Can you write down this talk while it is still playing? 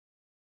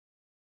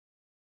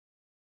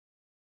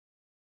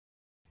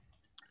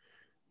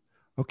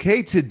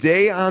Okay,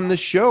 today on the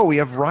show, we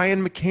have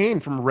Ryan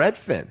McKane from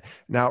Redfin.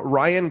 Now,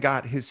 Ryan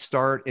got his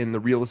start in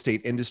the real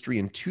estate industry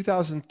in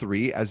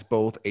 2003 as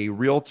both a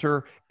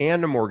realtor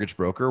and a mortgage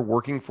broker,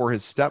 working for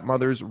his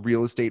stepmother's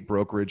real estate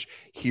brokerage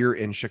here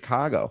in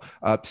Chicago.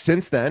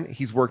 Since then,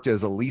 he's worked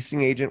as a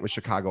leasing agent with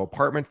Chicago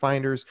Apartment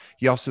Finders.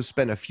 He also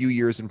spent a few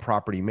years in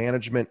property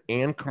management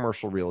and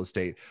commercial real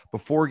estate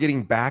before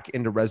getting back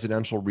into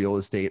residential real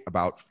estate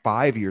about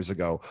 5 years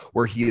ago,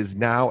 where he is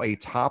now a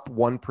top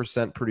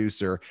 1%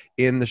 producer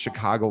in the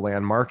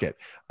Chicagoland market.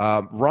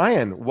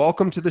 Ryan,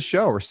 welcome to the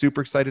show. We're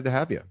super excited to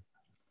have you.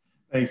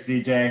 Thanks,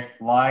 DJ.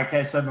 Like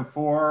I said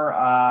before,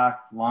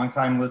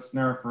 longtime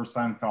listener, first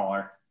time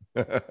caller.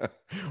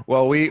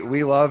 Well,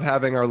 we love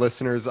having our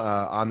listeners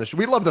on the show.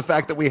 We love the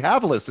fact that we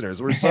have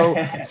listeners. We're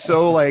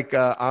so like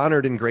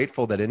honored and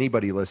grateful that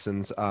anybody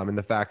listens, and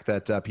the fact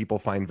that people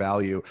find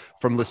value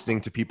from listening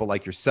to people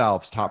like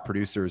yourselves, top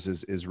producers,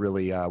 is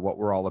really what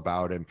we're all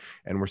about. And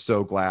we're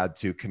so glad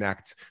to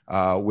connect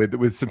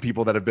with some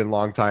people that have been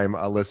longtime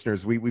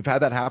listeners. We've had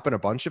that happen a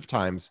bunch of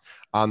times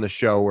on the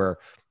show where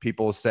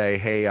people say,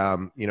 "Hey,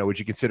 would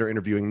you consider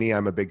interviewing me?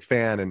 I'm a big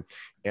fan."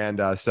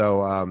 I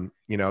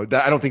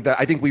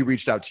think we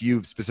reached out to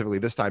you specifically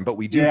this time, but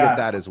we do get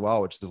that as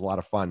well, which is a lot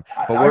of fun.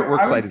 But we're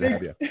excited to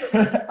have you.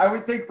 I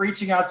would think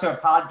reaching out to a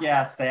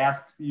podcast to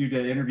ask you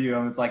to interview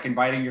them, it's like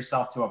inviting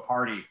yourself to a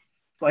party.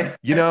 It's like,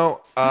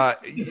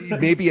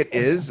 maybe it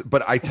is,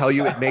 but I tell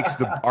you, it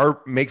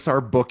makes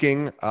our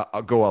booking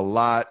go a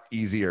lot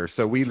easier.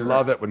 So we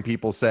love it when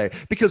people say,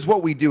 because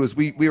what we do is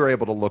we were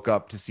able to look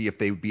up to see if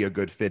they would be a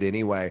good fit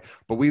anyway.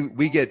 But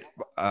we get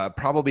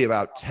probably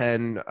about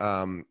 10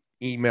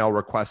 email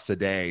requests a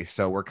day.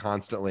 So we're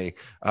constantly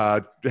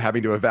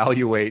having to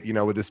evaluate,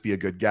 would this be a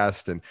good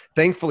guest? And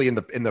thankfully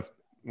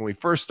when we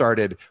first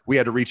started, we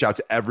had to reach out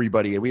to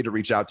everybody, and we had to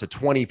reach out to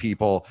 20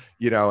 people,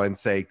 and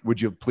say, would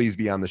you please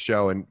be on the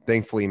show? And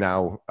thankfully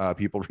now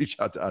people reach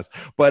out to us.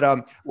 But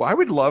I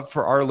would love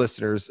for our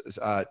listeners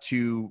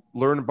to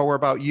learn more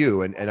about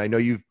you. And I know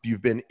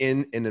you've been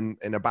in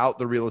and about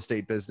the real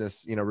estate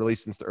business, really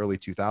since the early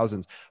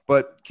 2000s.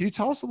 But can you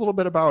tell us a little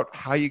bit about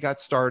how you got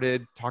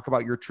started? Talk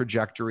about your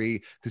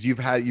trajectory, because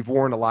you've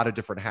worn a lot of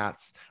different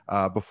hats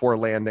before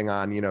landing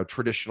on,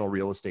 traditional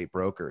real estate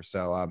broker.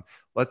 So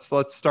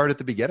let's start at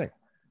the beginning.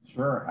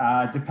 Sure.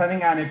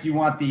 Depending on if you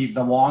want the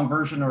long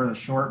version or the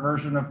short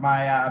version of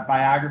my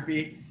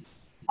biography.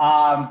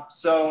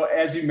 So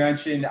as you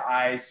mentioned,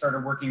 I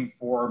started working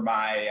for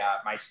my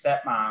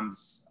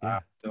stepmom's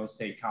real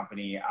estate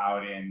company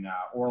out in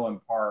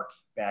Orland Park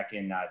back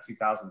in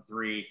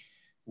 2003,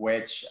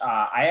 which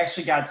I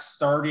actually got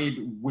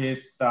started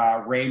with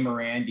Ray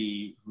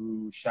Morandi,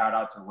 who, shout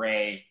out to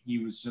Ray. He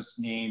was just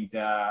named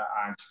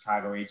on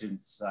Chicago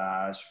Agent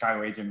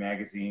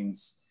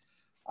Magazine's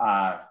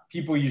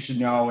People You Should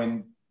Know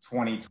in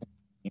 2020.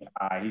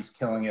 He's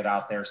killing it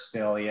out there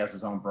still. He has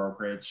his own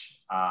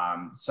brokerage.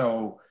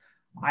 So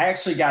I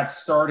actually got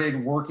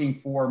started working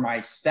for my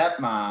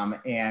stepmom.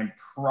 And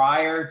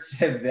prior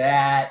to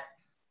that,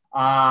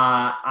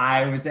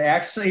 I was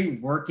actually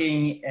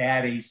working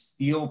at a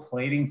steel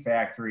plating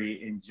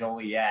factory in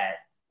Joliet.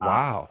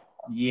 Wow.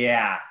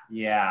 Yeah.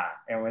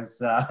 It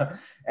was,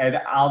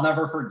 and I'll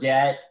never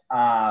forget.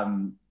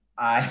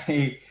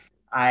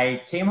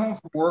 I came home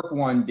from work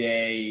one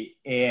day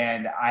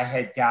and I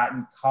had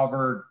gotten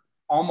covered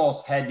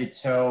almost head to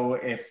toe.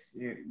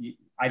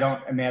 I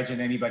don't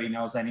imagine anybody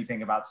knows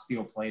anything about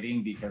steel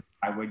plating, because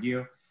why would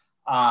you?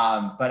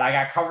 But I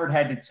got covered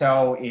head to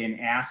toe in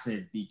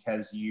acid,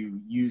 because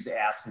you use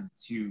acid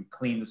to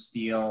clean the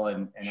steel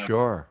and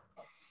sure.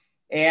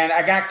 And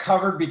I got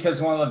covered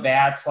because one of the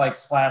vats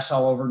splashed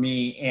all over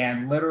me.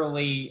 And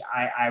literally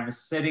I was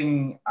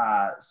sitting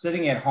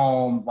at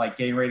home,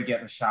 getting ready to get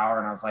in the shower.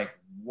 And I was like,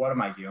 what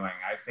am I doing?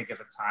 I think at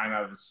the time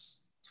I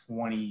was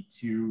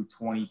 22,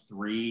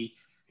 23.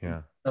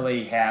 Yeah.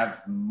 Really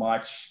have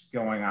much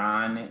going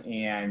on.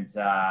 And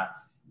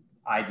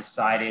I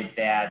decided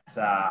that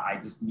I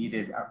just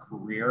needed a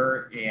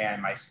career. And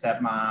my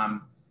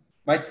stepmom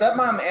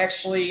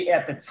actually,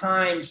 at the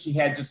time, she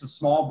had just a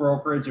small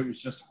brokerage. It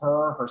was just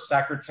her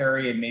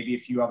secretary, and maybe a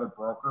few other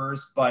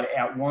brokers. But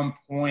at one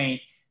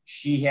point,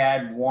 she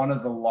had one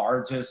of the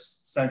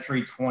largest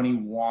Century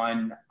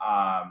 21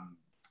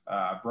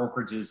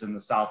 brokerages in the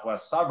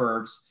southwest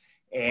suburbs,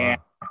 and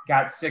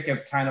got sick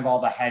of kind of all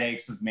the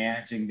headaches of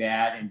managing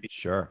that and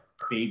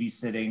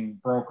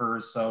babysitting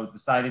brokers. So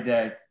decided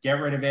to get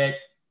rid of it,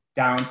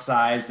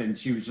 downsize, and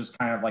she was just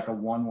kind of like a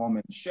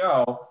one-woman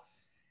show.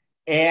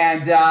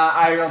 And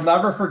I'll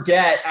never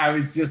forget, I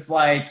was just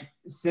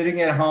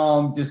sitting at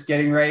home, just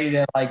getting ready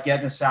to get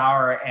in the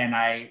shower.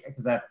 And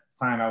because at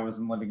the time I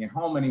wasn't living at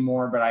home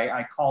anymore, but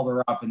I called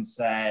her up and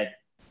said,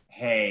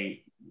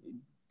 hey,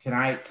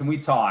 can we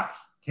talk?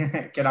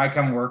 Can I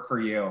come work for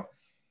you?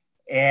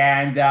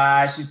 And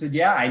she said,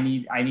 yeah, I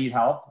need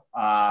help.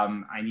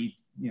 I need,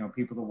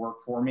 people to work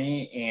for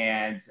me.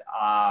 And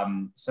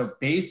so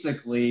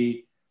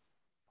basically,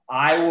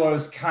 I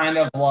was kind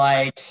of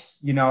like,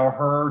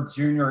 her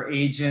junior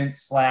agent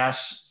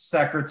slash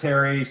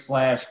secretary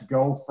slash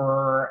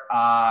gopher.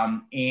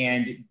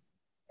 And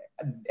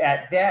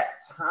at that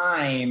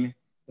time,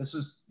 this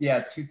was,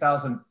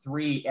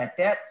 2003. At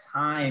that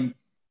time,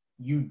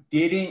 you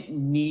didn't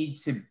need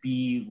to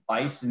be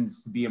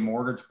licensed to be a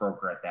mortgage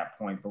broker at that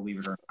point, believe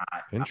it or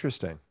not.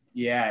 Interesting.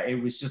 Yeah, it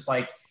was just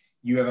like,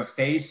 you have a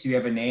face, you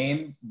have a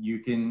name, you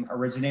can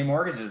originate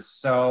mortgages.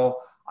 So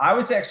I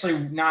was actually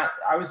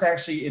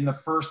in the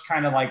first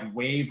kind of like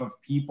wave of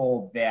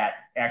people that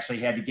actually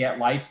had to get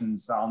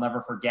licensed. I'll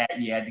never forget,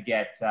 you had to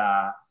get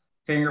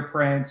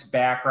fingerprints,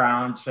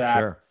 background check,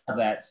 Sure. all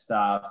that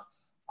stuff.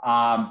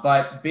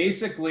 But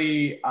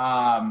basically,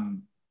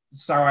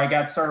 so I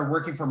got started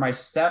working for my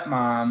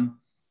stepmom,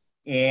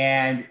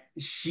 and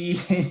she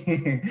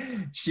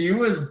she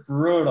was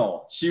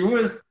brutal. She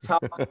was tough.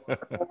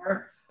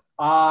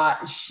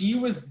 She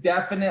was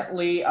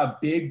definitely a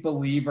big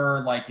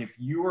believer. Like, if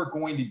you are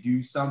going to do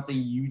something,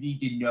 you need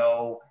to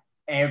know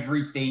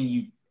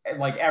everything.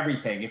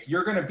 If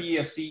you're going to be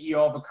a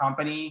CEO of a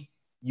company,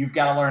 you've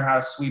got to learn how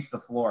to sweep the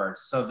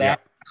floors. So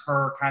that's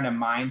her kind of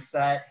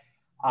mindset.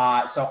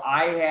 So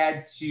I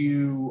had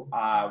to,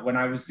 when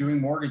I was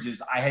doing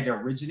mortgages, I had to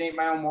originate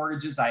my own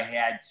mortgages. I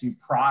had to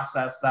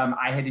process them.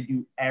 I had to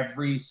do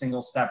every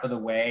single step of the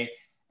way.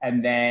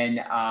 And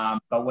then,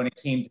 but when it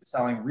came to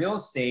selling real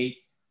estate,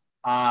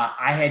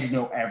 I had to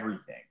know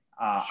everything.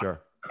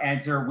 Sure.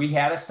 We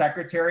had a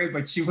secretary,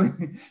 but she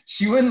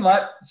wouldn't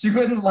let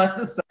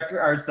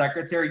our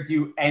secretary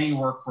do any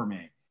work for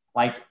me.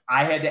 Like,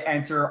 I had to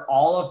enter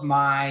all of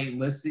my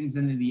listings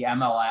into the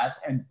MLS.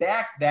 And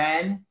back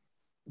then,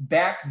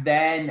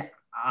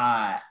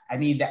 I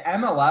mean, the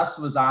MLS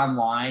was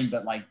online,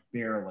 but like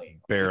barely.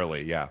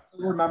 Yeah. I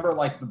remember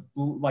like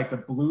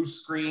the blue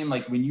screen,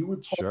 like when you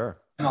would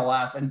Sure.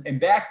 MLS, and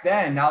back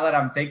then, now that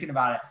I'm thinking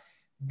about it,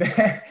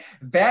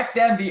 back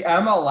then the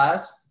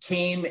MLS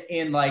came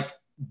in like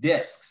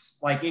discs.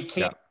 Like, it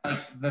came like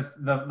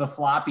the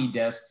floppy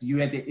disks. You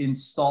had to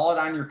install it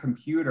on your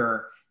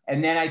computer,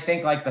 and then I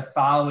think like the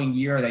following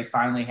year they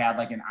finally had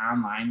like an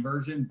online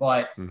version.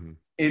 But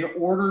in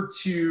order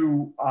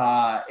to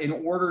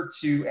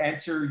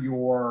enter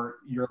your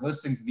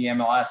listings in the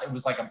MLS, it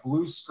was like a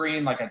blue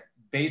screen, like a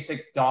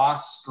basic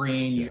DOS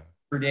screen. You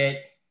entered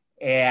it,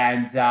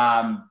 and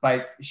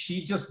but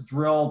she just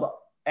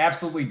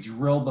absolutely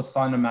drilled the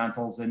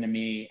fundamentals into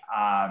me.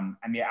 I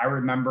mean, I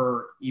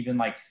remember even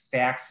like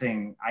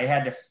faxing. I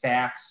had to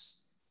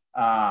fax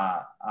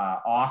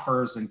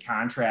offers and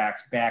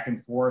contracts back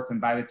and forth,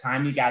 and by the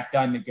time you got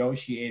done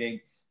negotiating,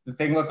 the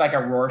thing looked like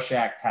a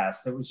Rorschach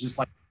test. It was just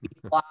like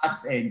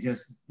lots, and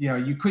just,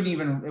 you couldn't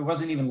even, it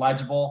wasn't even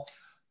legible.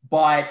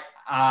 But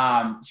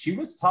she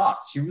was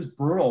tough. She was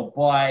brutal.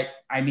 But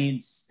I mean,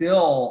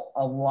 still,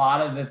 a lot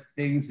of the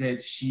things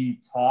that she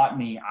taught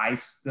me, I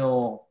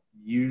still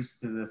use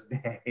to this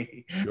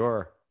day.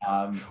 Sure.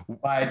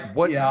 But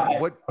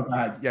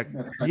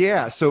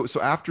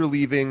So after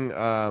leaving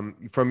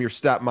from your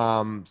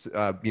stepmom's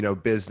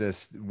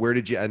business, where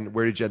did you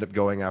end up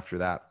going after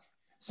that?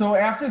 So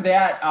after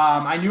that,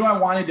 I knew I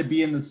wanted to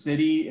be in the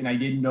city, and I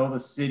didn't know the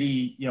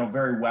city,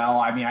 very well.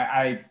 I mean,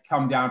 I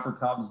come down for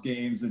Cubs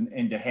games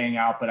and to hang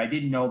out, but I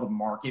didn't know the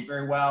market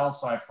very well.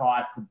 So I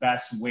thought the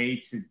best way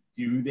to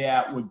do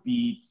that would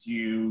be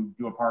to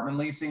do apartment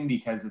leasing,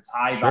 because it's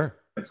high value,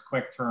 it's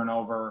quick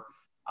turnover.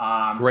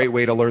 Great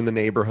way to learn the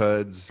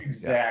neighborhoods.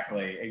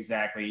 Exactly.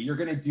 You're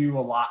going to do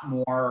a lot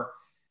more.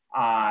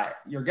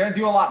 You're going to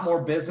do a lot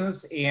more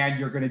business, and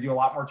you're going to do a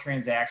lot more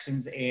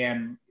transactions,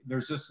 and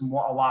there's just a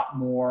lot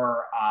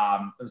more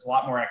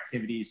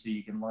activity, so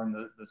you can learn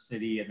the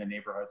city and the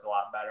neighborhoods a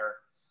lot better,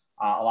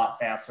 a lot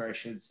faster, I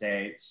should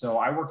say. So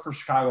I worked for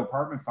Chicago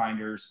Apartment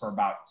Finders for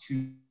about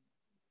 2.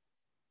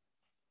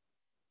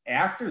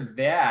 After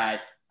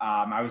that,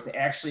 I was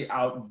actually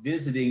out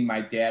visiting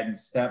my dad and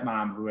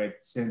stepmom, who had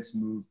since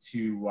moved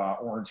to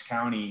Orange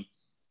County.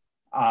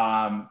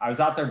 I was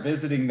out there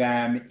visiting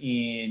them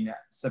in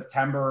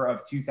September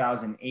of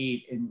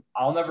 2008. And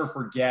I'll never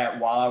forget,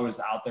 while I was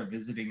out there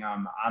visiting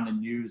them, on the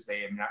news, they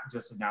had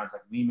just announced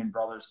like Lehman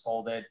Brothers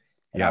folded.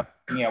 And I'm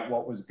looking at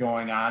what was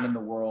going on in the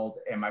world.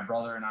 And my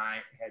brother and I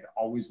had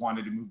always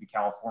wanted to move to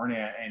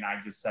California. And I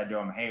just said to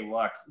him, hey,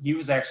 look,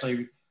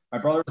 my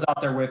brother was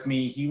out there with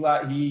me.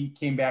 He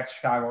came back to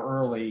Chicago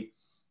early.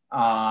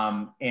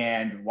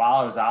 And while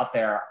I was out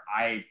there,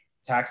 I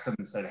texted him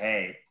and said,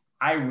 hey,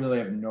 I really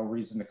have no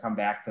reason to come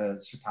back to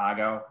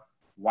Chicago.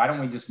 Why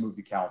don't we just move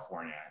to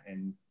California?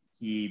 And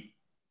he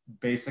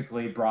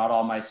basically brought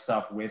all my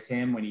stuff with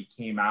him when he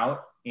came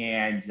out.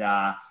 And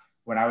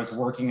when I was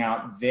working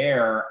out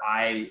there,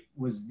 I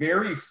was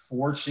very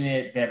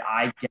fortunate that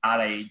I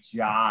got a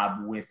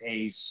job with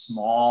a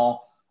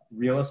small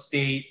real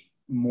estate,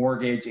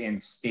 mortgage, and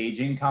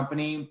staging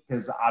company,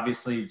 because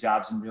obviously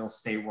jobs in real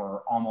estate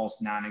were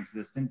almost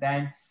non-existent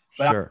then.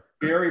 But I'm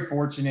very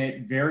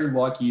fortunate, very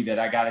lucky that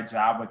I got a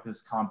job with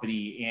this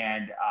company.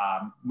 And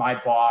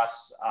my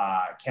boss,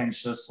 Ken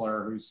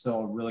Schisler, who's still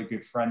a really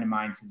good friend of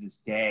mine to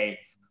this day,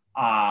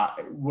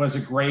 was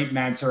a great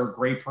mentor, a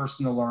great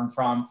person to learn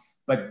from.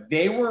 But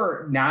they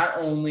were not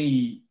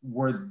only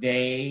were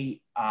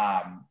they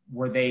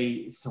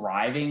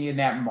thriving in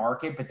that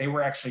market, but they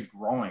were actually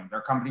growing.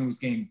 Their company was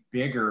getting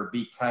bigger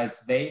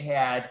because they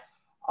had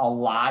a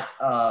lot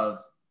of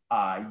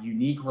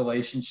unique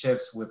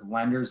relationships with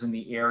lenders in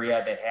the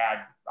area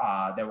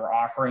that were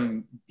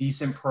offering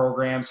decent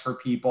programs for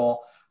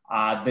people.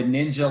 The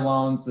ninja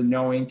loans, the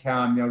no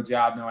income, no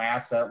job, no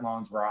asset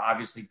loans were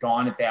obviously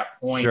gone at that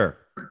point. Sure.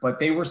 But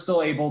they were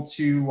still able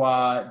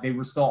to, they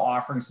were still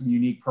offering some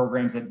unique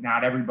programs that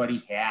not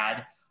everybody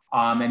had.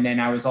 And then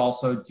I was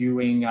also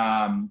doing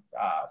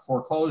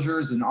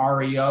foreclosures and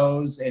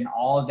REOs and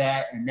all of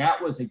that. And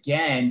that was,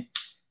 again,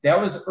 that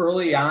was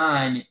early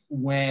on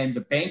when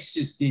the banks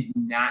just did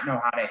not know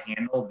how to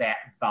handle that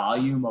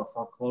volume of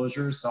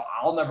foreclosures. So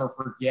I'll never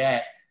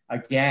forget,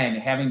 again,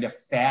 having to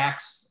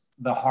fax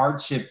the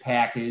hardship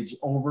package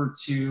over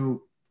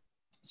to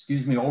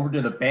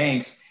the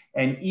banks.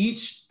 And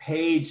each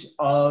page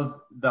of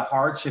the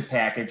hardship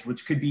package,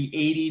 which could be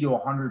 80 to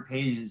 100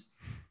 pages,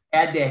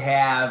 had to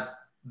have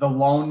the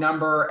loan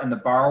number and the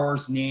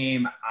borrower's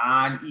name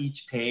on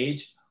each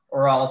page,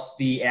 or else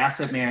the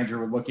asset manager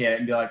would look at it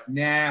and be like,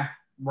 nah,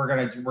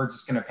 we're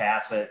just gonna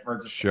pass it. We're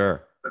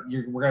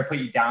gonna put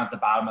you down at the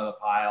bottom of the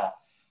pile.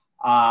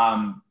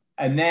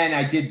 And then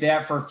I did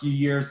that for a few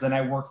years. Then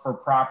I worked for a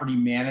property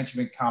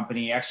management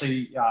company,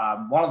 actually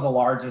one of the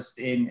largest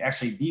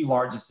the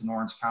largest in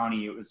Orange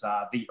County. It was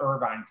the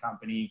Irvine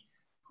Company,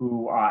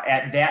 who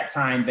at that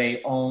time,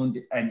 they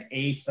owned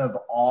 1/8 of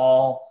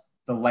all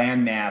the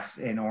land mass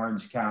in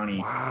Orange County.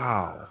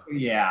 Wow.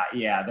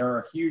 Yeah. They're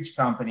a huge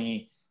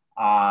company.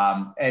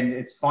 And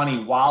it's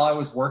funny, while I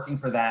was working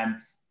for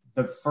them,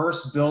 the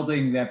first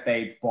building that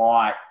they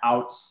bought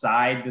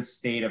outside the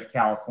state of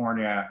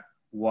California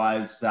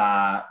was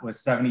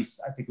 70,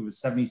 I think it was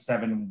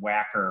 77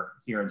 Wacker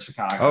here in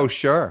Chicago. Oh,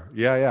 sure.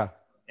 Yeah.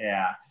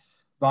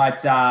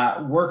 But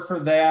worked for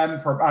them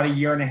for about a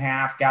year and a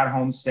half, got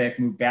homesick,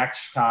 moved back to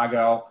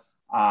Chicago.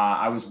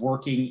 I was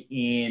working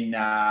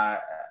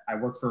I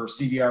worked for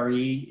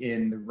CBRE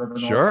in the River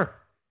North. Sure.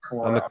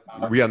 On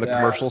the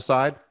commercial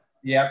side?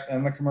 Yep,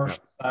 on the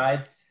commercial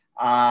side.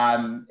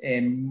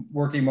 And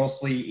working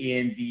mostly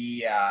in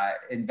the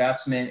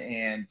investment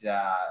and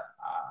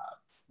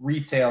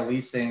retail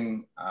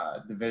leasing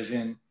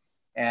division.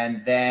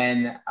 And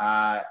then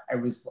I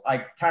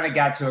kind of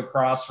got to a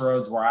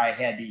crossroads where I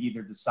had to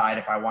either decide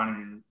if I wanted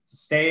to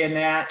stay in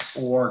that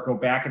or go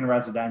back into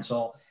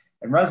residential.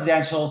 And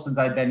residential, since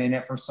I'd been in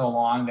it for so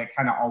long, that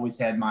kind of always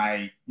had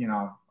my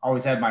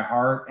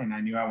heart, and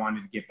I knew I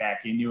wanted to get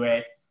back into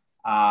it.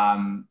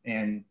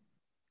 And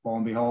lo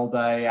and behold,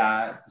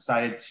 I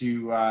decided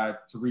to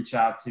reach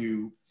out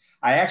to.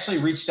 I actually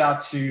reached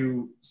out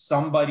to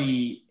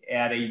somebody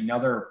at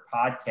another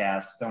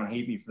podcast. Don't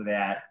hate me for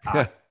that.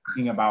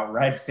 Talking about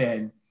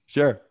Redfin.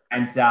 Sure.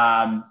 And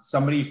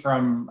somebody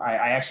from, I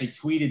actually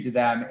tweeted to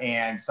them,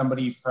 and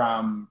somebody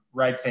from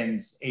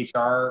Redfin's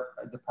HR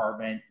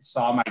department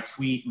saw my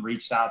tweet and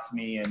reached out to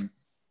me, and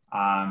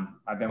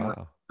I've been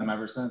working with them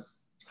ever since.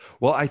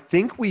 Well, I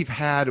think we've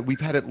had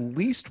at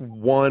least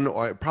one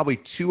or probably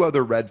two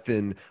other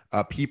Redfin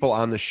people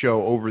on the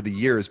show over the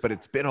years, but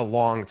it's been a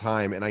long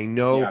time, and I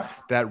know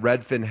that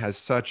Redfin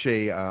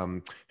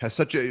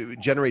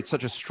generates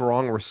such a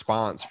strong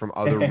response from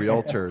other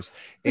realtors.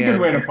 It's a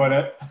good way to put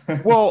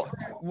it.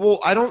 well,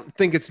 I don't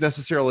think it's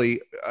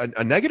necessarily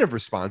a negative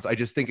response. I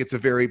just think it's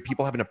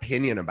people have an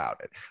opinion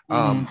about it,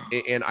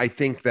 and I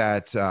think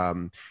that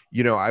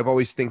I've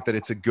always think that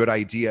it's a good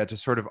idea to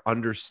sort of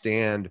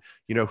understand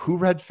who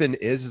Redfin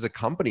is as a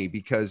company,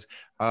 because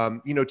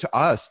to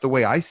us, the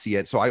way I see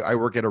it, so I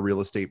work at a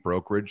real estate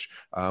brokerage.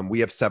 We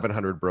have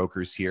 700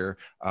 brokers here.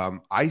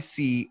 I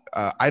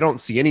don't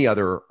see any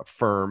other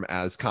firm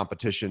as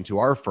competition to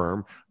our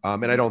firm.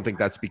 And I don't think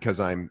that's because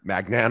I'm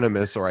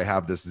magnanimous or I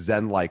have this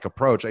Zen-like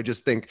approach. I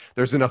just think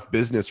there's enough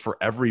business for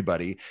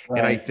everybody. Right.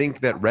 And I think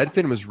that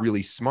Redfin was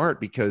really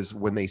smart, because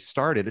when they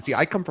started,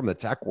 I come from the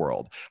tech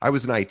world. I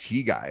was an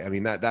IT guy. I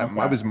mean,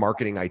 I was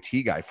marketing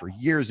IT guy for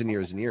years and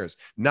years and years,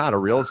 not a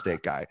real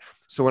estate guy.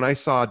 So when I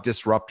saw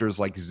disruptors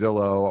like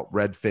Zillow,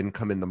 Redfin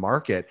come in the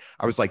market,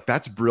 I was like,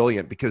 that's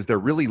brilliant, because they're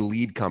really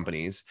lead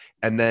companies.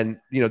 And then,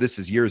 this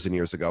is years and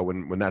years ago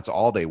when that's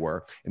all they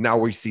were. And now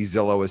we see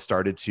Zillow has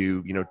started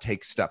to,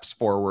 take steps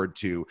forward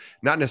to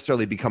not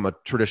necessarily become a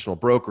traditional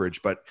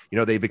brokerage, but,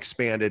 they've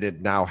expanded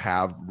and now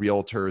have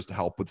realtors to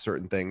help with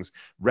certain things.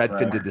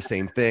 Redfin did the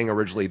same thing.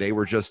 Originally, they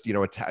were just,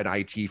 an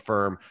IT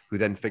firm who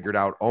then figured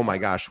out, oh my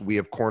gosh, we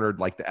have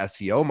cornered like the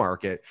SEO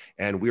market,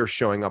 and we're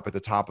showing up at the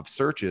top of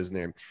searches, and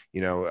they're,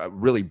 a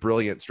really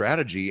brilliant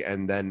strategy.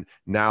 And then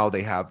now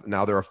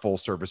they're a full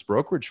service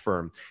brokerage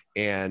firm.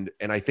 And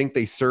I think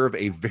they serve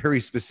a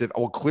very specific,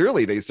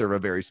 clearly they serve a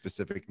very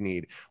specific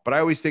need, but I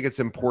always think it's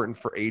important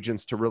for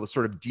agents to really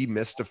sort of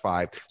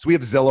demystify. So we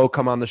have Zillow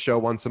come on the show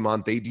once a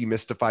month. They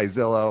demystify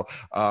Zillow.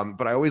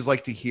 But I always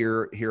like to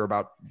hear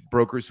about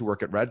brokers who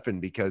work at Redfin,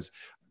 because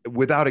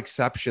without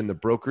exception, the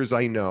brokers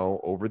I know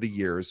over the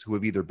years who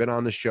have either been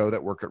on the show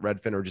that work at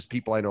Redfin or just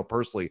people I know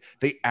personally,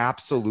 they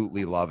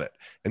absolutely love it.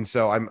 And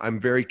so I'm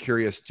very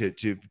curious to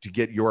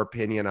get your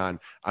opinion on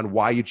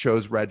why you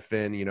chose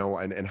Redfin, you know,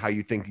 and how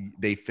you think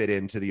they fit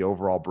into the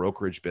overall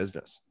brokerage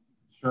business.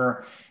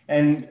 Sure.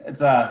 And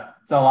it's a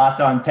lot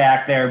to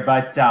unpack there,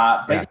 but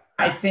Yeah.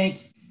 I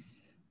think,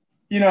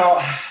 you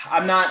know,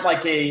 I'm not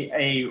like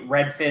a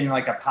Redfin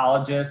like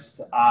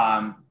apologist.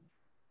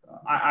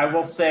 I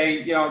will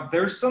say, you know,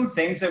 there's some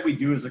things that we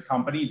do as a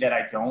company that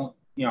I don't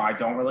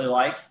really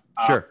like.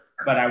 Sure.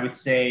 But I would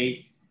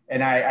say,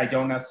 and I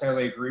don't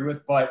necessarily agree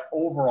with, but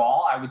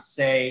overall, I would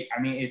say,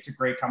 I mean, it's a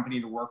great company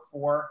to work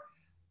for.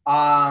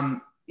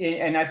 And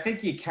I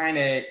think you kind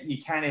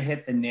of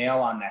hit the nail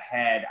on the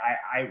head.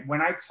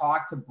 When I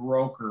talk to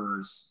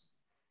brokers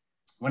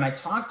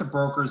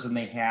and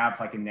they have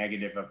like a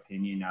negative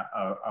opinion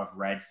of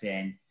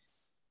Redfin,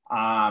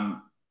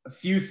 a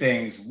few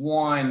things.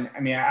 One, I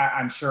mean,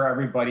 I'm sure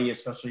everybody,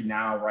 especially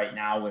right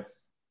now with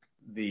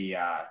the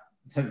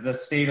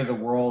state of the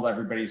world,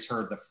 everybody's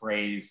heard the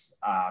phrase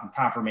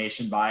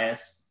confirmation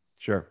bias.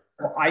 Sure.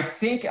 Well, I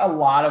think a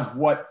lot of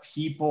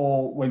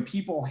when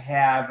people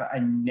have a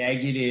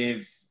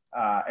negative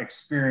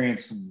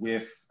experience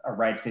with a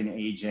Redfin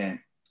agent,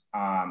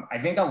 I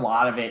think a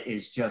lot of it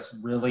is just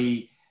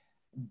really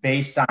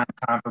based on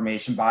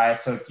confirmation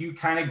bias. So if you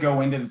kind of go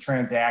into the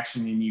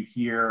transaction and you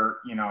hear,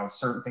 you know,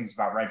 certain things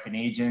about Redfin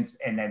agents,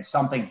 and then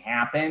something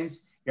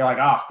happens, you're like,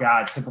 oh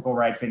God, typical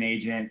Redfin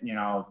agent, you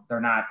know, they're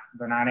not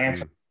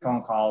answering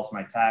phone calls,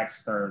 my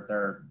texts,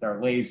 they're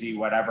lazy,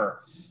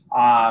 whatever.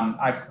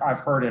 I've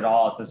heard it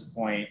all at this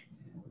point,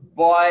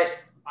 but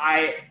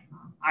I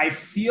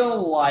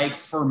feel like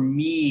for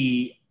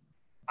me,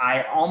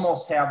 I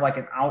almost have like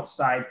an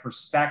outside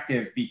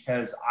perspective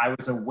because I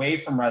was away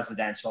from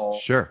residential.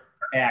 Sure.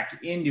 Back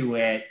into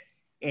it,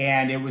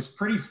 and it was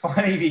pretty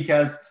funny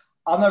because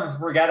I'll never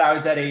forget. I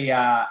was at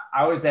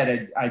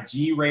a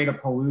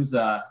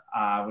G-Rate-A-Palooza,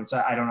 which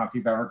I don't know if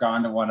you've ever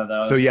gone to one of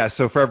those. So yeah,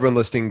 so for everyone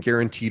listening,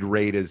 Guaranteed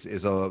Rate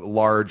is a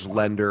large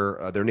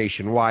lender. They're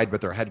nationwide,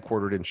 but they're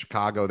headquartered in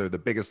Chicago. They're the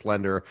biggest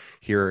lender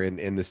here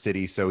in the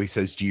city. So he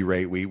says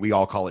G-Rate. We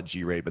all call it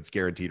G-Rate, but it's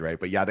Guaranteed Rate.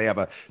 But yeah, they have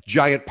a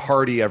giant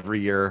party every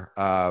year.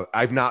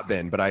 I've not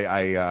been, but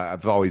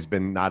I've always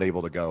been not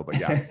able to go. But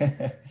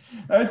yeah,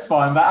 that's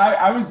fun. But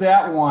I was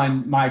at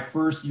one my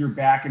first year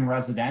back in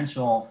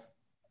residential.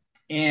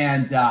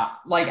 And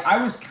like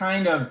I was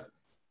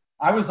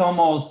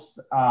almost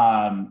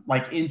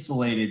like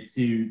insulated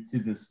to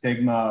the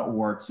stigma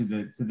or to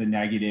the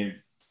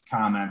negative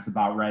comments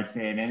about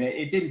Redfin, and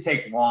it didn't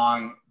take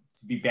long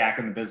to be back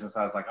in the business.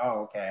 I was like,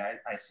 oh, okay,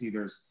 I see.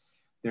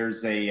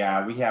 There's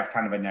a we have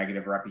kind of a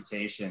negative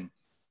reputation.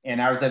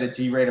 And I was at a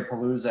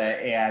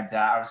G-Rate-A-Palooza, and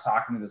I was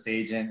talking to this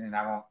agent, and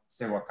I won't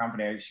say what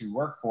company she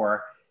worked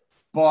for.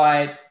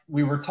 But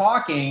we were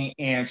talking,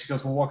 and she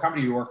goes, well, what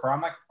company do you work for? I'm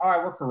like, oh, I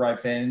work for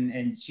Redfin.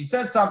 And she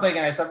said something,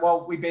 and I said,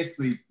 well, we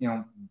basically, you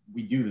know,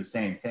 we do the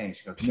same thing.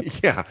 She goes, no,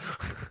 yeah,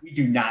 we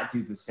do not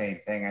do the same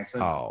thing. I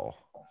said, oh,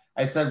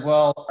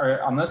 well,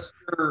 unless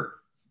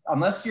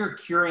you're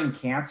curing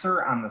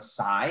cancer on the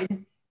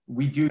side,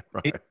 we do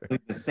basically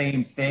the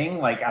same thing.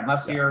 Like,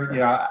 unless you're,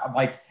 you know,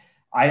 like,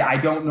 I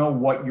don't know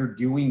what you're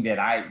doing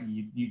that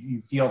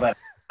you feel that.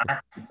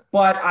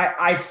 But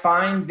I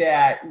find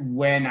that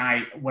when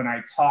I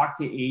talk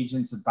to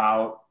agents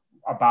about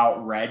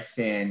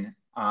Redfin,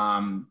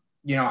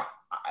 you know,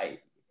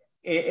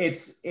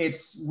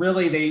 it's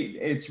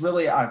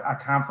really a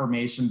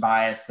confirmation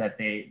bias that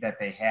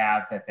they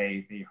have, that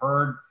they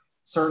heard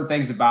certain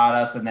things about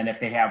us, and then if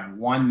they have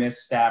one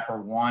misstep or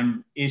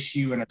one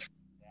issue in a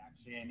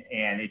transaction,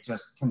 and it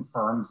just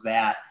confirms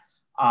that.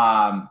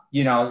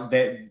 You know,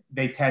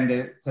 they tend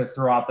to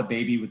throw out the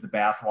baby with the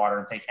bathwater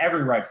and think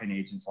every Redfin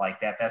agent's like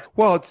that.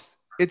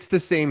 It's the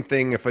same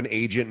thing if an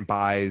agent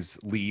buys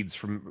leads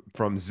from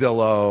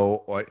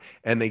Zillow,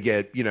 and they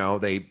get,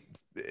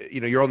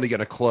 you're only going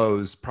to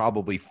close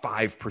probably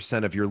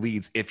 5% of your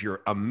leads if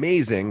you're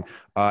amazing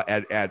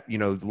at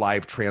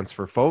live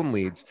transfer phone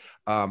leads.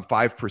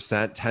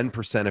 5%,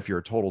 10% if you're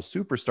a total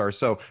superstar.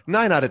 So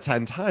 9 out of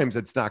 10 times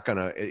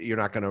you're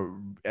not gonna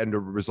end a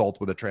result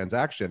with a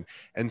transaction.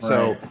 And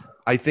so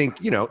I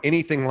think,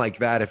 anything like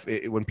that,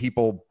 when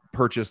people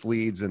purchase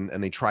leads and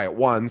they try it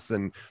once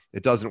and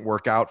it doesn't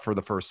work out for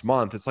the first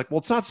month, it's like, well,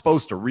 it's not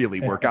supposed to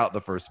really work out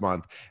the first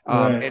month.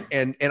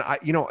 And I,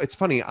 it's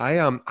funny.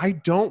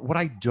 What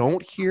I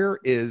don't hear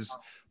is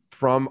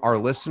from our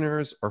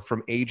listeners or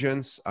from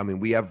agents. I mean,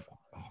 we have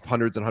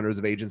hundreds and hundreds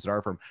of agents at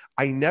our firm.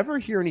 I never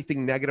hear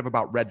anything negative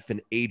about Redfin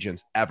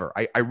agents ever.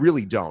 I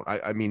really don't.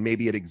 I mean,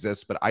 maybe it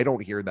exists, but I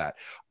don't hear that.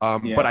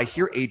 But I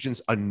hear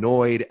agents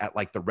annoyed at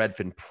like the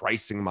Redfin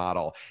pricing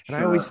model. And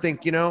I always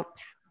think,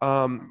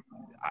 I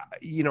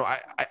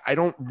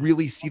don't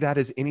really see that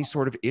as any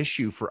sort of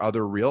issue for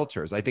other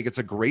realtors. I think it's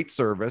a great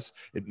service.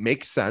 It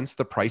makes sense.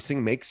 The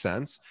pricing makes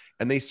sense.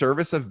 And they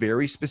service a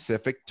very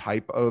specific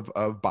type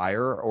of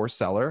buyer or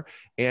seller.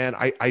 And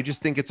I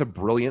just think it's a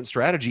brilliant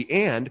strategy.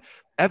 And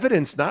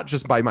evidence, not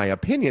just by my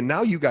opinion,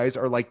 now you guys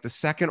are like the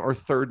second or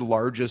third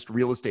largest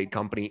real estate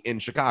company in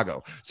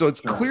Chicago. So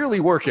it's clearly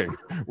working,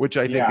 which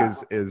I think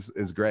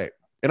is great.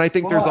 And I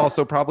think there's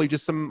also probably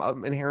just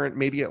some inherent,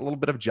 maybe a little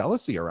bit of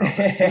jealousy around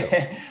it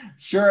too.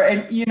 Sure.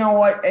 And you know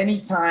what,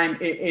 anytime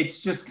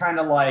it's just kind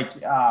of like,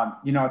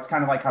 it's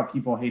kind of like how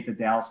people hate the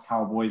Dallas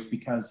Cowboys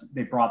because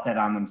they brought that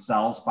on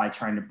themselves by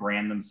trying to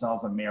brand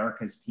themselves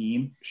America's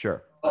team.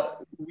 Sure.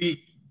 But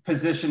we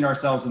positioned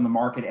ourselves in the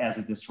market as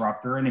a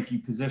disruptor. And if you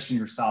position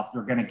yourself,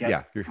 you're going to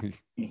get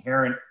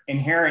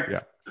inherent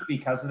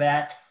because of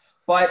that.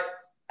 But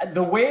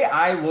the way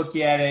I look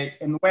at it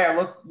and the way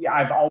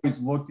I've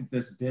always looked at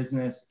this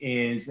business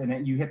is,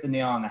 and you hit the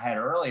nail on the head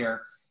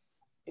earlier,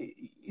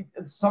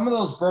 some of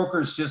those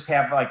brokers just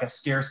have like a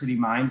scarcity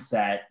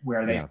mindset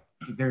where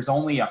there's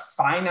only a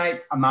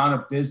finite amount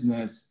of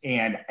business.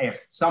 And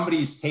if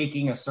somebody's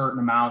taking a certain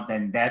amount,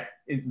 then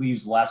it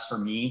leaves less for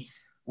me.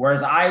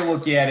 Whereas I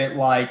look at it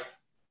like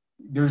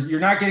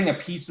you're not getting a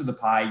piece of the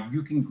pie.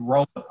 You can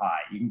grow the pie.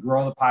 You can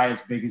grow the pie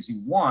as big as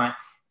you want.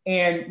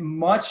 And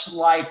much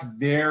like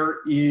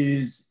there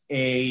is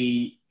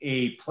a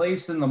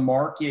place in the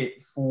market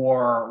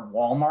for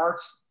Walmart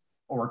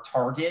or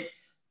Target,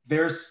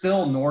 there's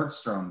still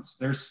Nordstrom's.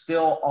 There's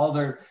still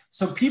other.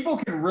 So people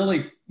can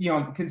really,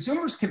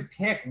 consumers can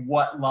pick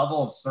what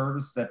level of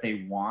service that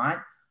they want.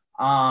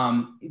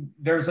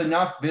 There's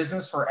enough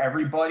business for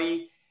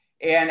everybody.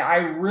 And I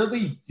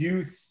really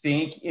do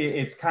think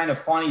it's kind of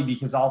funny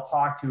because I'll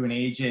talk to an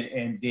agent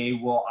and they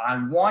will,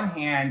 on one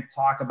hand,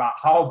 talk about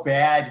how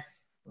bad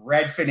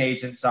Redfin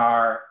agents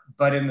are,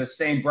 but in the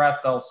same breath,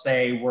 they'll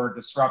say we're a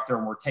disruptor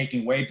and we're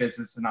taking away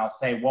business. And I'll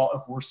say, well,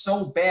 if we're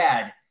so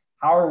bad,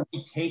 how are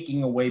we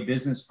taking away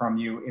business from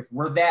you? If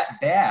we're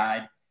that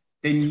bad,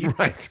 then you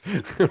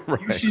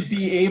should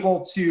be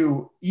able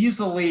to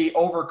easily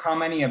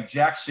overcome any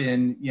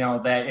objection,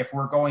 that if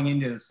we're going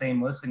into the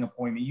same listing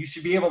appointment, you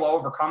should be able to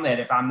overcome that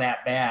if I'm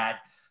that bad.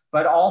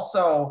 But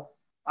also,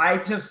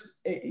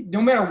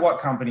 no matter what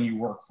company you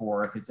work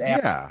for, if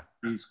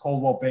it's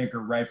Coldwell Banker,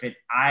 Redfin,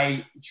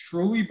 I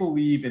truly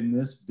believe in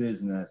this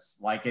business,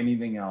 like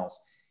anything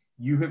else,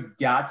 you have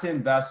got to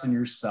invest in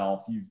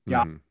yourself. You've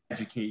got to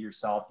educate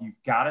yourself.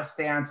 You've got to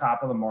stay on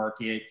top of the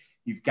market.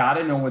 You've got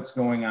to know what's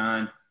going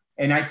on.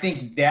 And I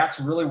think that's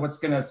really what's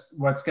going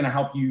to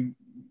help you,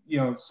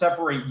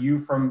 separate you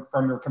from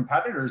your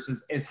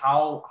competitors is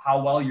how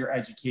well you're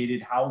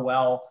educated, how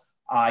well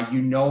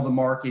you know the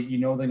market, you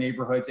know the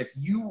neighborhoods. If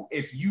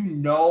you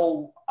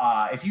know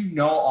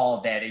all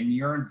of that and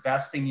you're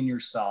investing in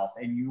yourself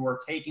and you are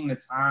taking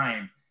the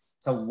time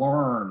to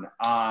learn,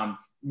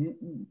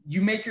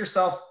 you make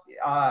yourself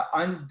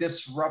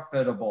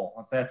undisruptable.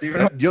 If that's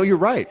even. You're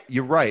right.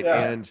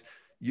 Yeah. And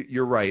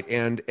you're right.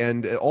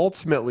 And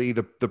ultimately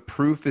the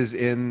proof is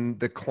in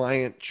the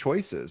client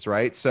choices,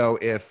 right? So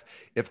if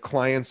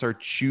clients are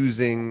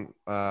choosing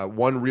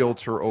one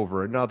realtor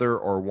over another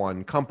or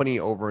one company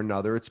over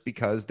another, it's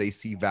because they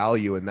see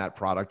value in that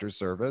product or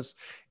service.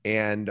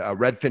 And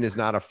Redfin is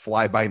not a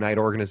fly-by-night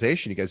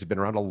organization. You guys have been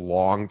around a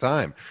long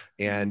time.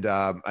 And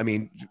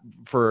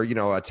for,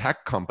 a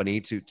tech company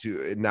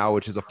to now,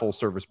 which is a full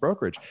service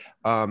brokerage,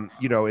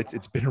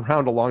 it's been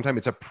around a long time.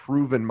 It's a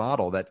proven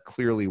model that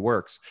clearly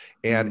works.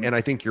 And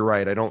I think you're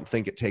right. I don't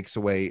think it takes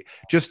away,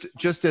 just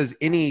as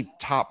any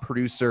top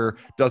producer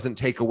doesn't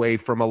take away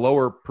from a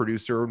lower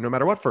producer, no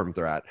matter what firm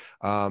they're at.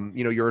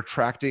 You're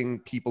attracting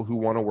people who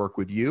want to work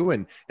with you,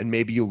 and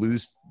maybe you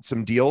lose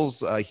some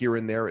deals here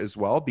and there as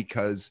well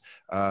because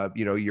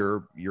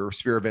your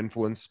sphere of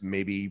influence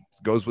maybe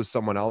goes with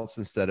someone else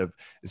instead of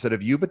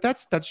you. But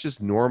that's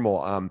just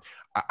normal.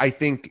 I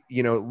think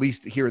at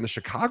least here in the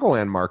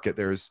Chicagoland market,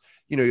 there's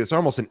it's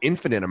almost an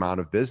infinite amount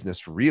of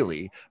business,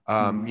 really.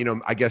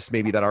 I guess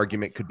maybe that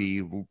argument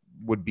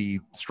would be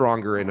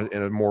stronger in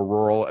a more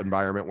rural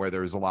environment where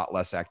there's a lot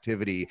less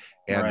activity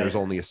and there's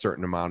only a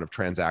certain amount of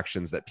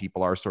transactions that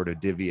people are sort of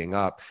divvying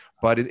up.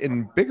 But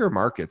in bigger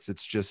markets,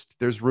 it's just,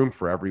 there's room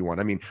for everyone.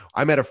 I mean,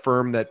 I'm at a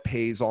firm that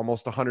pays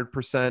almost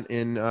 100%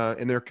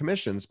 in their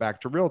commissions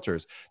back to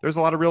realtors. There's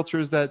a lot of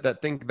realtors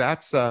that think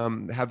that's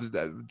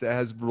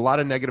has a lot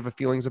of negative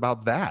feelings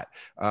about that.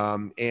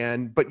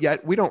 But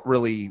yet we don't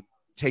really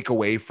take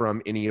away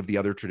from any of the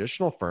other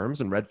traditional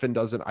firms, and Redfin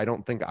doesn't, I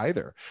don't think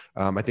either.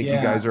 I think you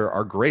guys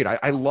are great.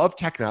 I love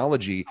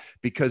technology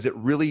because it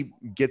really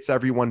gets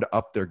everyone to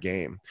up their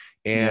game.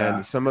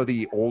 And some of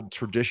the old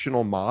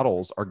traditional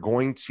models are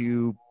going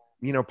to,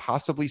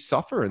 possibly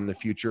suffer in the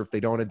future if they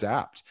don't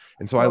adapt.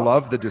 And so I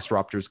love the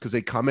disruptors because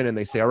they come in and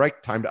they say, all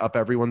right, time to up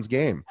everyone's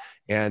game.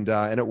 And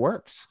it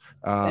works.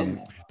 But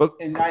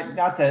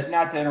not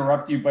to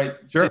interrupt you,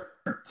 but sure.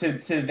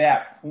 to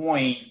that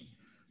point,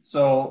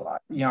 so,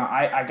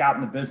 I got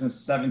in the business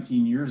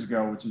 17 years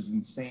ago, which is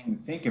insane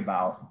to think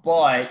about.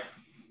 But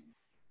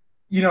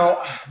You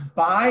know,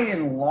 by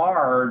and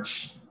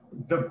large,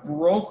 the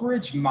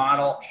brokerage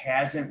model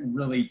hasn't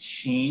really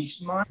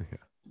changed much.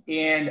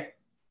 And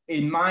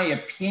in my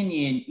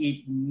opinion,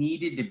 it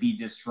needed to be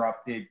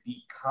disrupted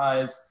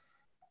because,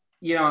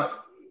 you know,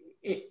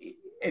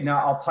 and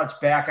I'll touch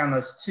back on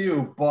this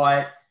too,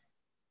 but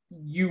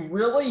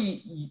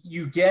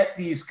you get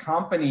these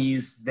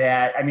companies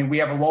that, I mean,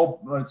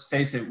 let's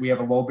face it, we have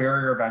a low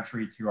barrier of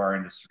entry to our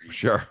industry.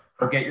 Sure.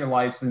 Go get your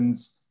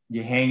license,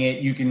 you hang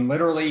it. You can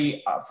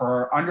literally,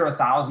 for under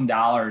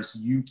 $1,000,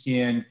 you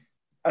can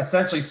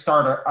essentially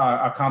start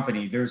a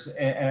company. There's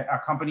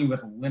a company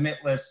with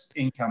limitless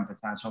income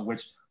potential,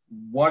 which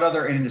what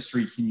other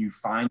industry can you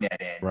find that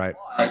in? Right.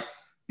 But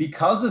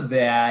because of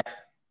that,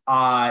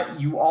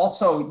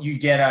 you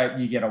get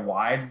a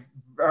wide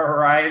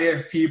variety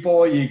of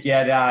people. You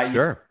get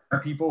Sure.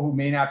 people who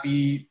may not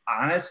be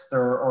honest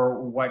or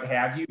what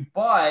have you,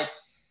 but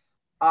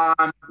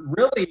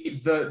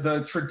really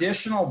the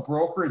traditional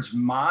brokerage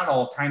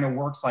model kind of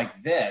works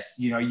like this.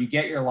 You know, you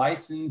get your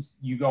license,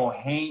 you go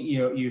hang,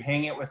 you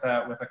hang it with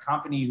a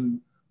company who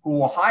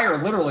will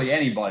hire literally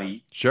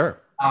anybody. Sure.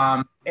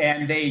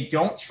 And they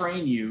don't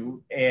train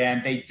you,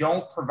 and they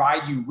don't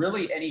provide you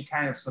really any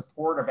kind of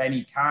support of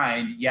any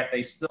kind, yet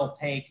they still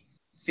take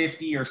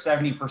 50 or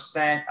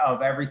 70%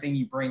 of everything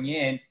you bring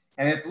in.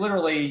 And it's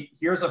literally,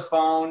 here's a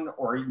phone,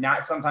 or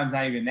not, sometimes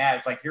not even that.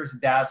 It's like, here's a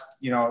desk,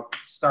 you know,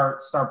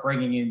 start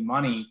bringing in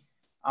money.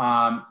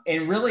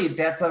 And really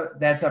that's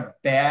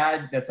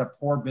a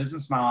poor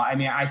business model. I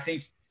mean, I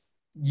think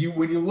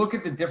when you look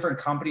at the different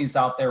companies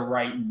out there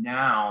right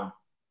now,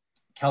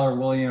 Keller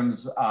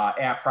Williams,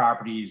 at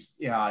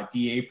Properties,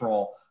 D.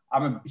 April.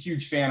 I'm a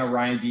huge fan of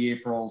Ryan D.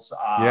 April's,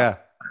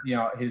 you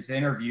know, his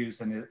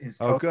interviews and his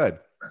coaching. Oh, good.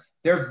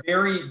 They're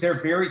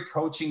very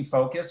coaching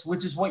focused,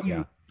 which is what you.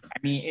 Yeah. I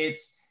mean,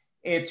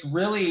 it's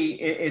really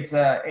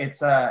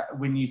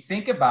when you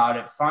think about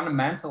it,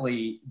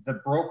 fundamentally, the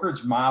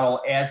brokerage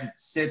model as it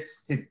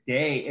sits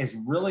today is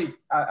really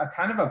a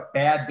kind of a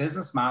bad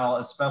business model,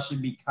 especially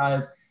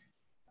because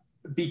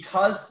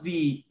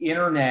the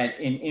internet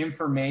and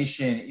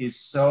information is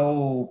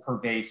so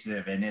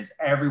pervasive and is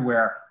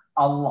everywhere.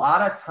 A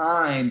lot of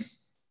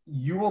times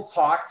you will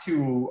talk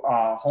to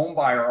a home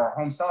buyer or a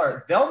home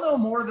seller. They'll know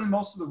more than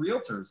most of the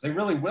realtors. They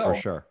really will.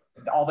 For sure.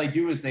 All they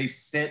do is they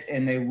sit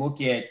and they look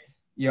at,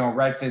 you know,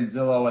 Redfin,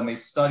 Zillow, and they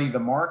study the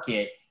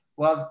market.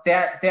 Well,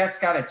 that's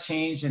got to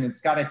change, and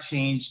it's got to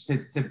change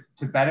to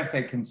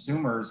benefit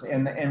consumers.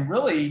 And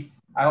really,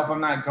 I hope I'm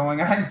not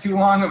going on too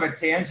long of a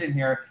tangent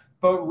here,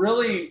 but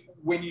really,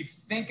 when you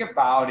think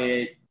about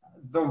it,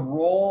 the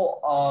role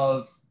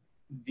of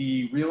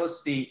the real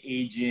estate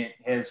agent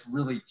has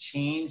really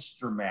changed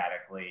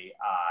dramatically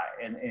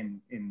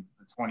in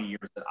the 20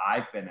 years that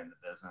I've been in the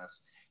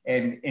business.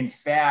 And in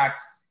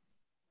fact,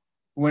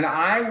 when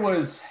I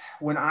was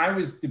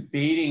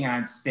debating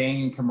on staying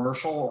in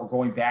commercial or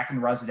going back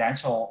in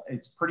residential,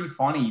 it's pretty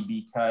funny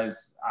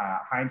because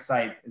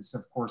hindsight is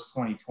of course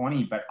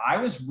 2020, but I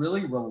was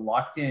really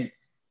reluctant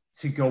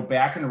to go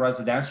back into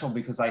residential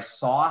because I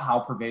saw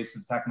how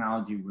pervasive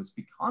technology was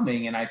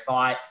becoming. And I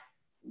thought,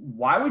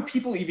 why would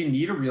people even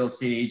need a real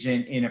estate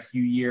agent in a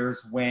few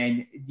years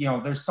when, you know,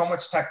 there's so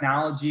much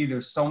technology,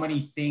 there's so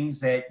many things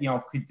that, you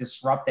know, could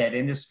disrupt that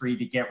industry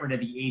to get rid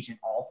of the agent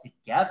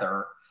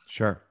altogether.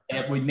 Sure.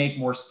 It would make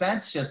more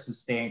sense just to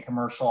stay in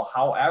commercial.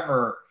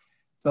 However,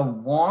 the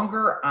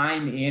longer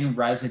I'm in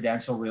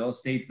residential real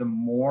estate, the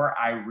more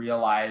I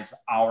realize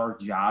our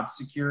job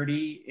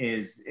security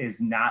is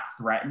not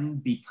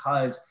threatened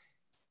because,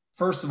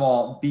 first of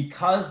all,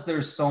 because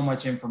there's so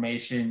much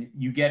information,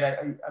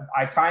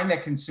 I find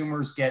that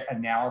consumers get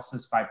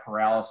analysis by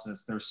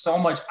paralysis. There's so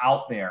much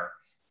out there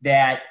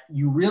that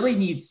you really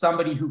need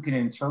somebody who can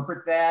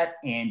interpret that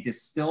and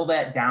distill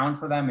that down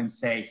for them and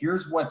say,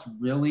 here's what's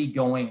really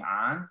going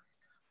on.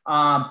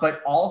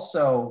 But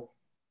also,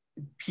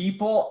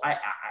 people,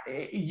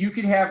 you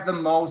could have the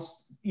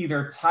most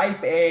either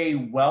type A,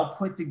 well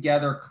put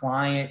together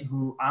client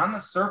who on the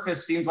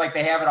surface seems like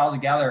they have it all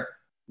together.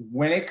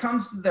 When it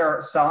comes to their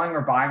selling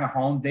or buying a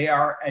home, they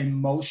are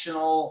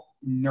emotional,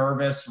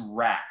 nervous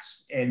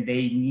wrecks, and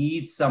they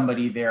need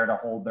somebody there to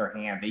hold their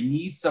hand. They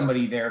need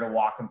somebody there to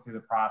walk them through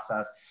the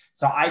process.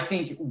 So I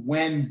think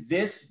in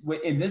this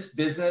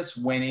business,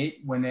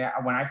 when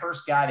I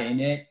first got in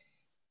it,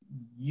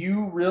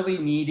 you really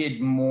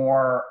needed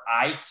more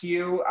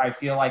IQ. I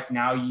feel like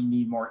now you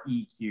need more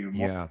EQ,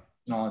 more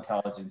emotional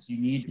intelligence. You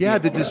need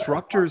the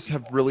disruptors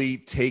have really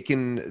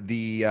taken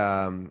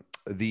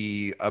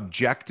the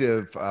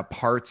objective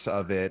parts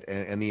of it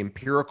and the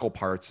empirical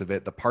parts of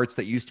it, the parts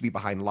that used to be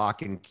behind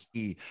lock and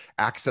key,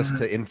 access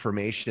to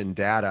information,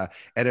 data,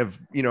 and have,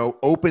 you know,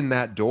 opened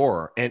that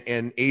door.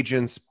 And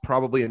agents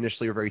probably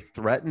initially are very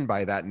threatened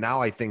by that.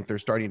 Now I think they're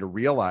starting to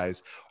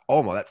realize,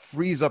 oh, that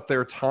frees up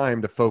their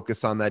time to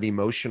focus on that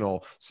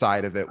emotional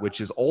side of it, which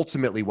is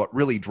ultimately what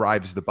really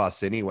drives the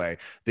bus anyway.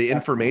 The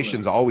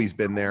information's always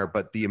been there,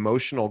 but the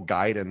emotional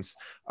guidance,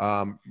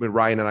 when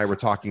Ryan and I were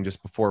talking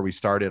just before we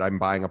started, I'm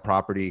buying a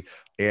property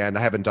and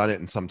I haven't done it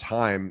in some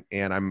time,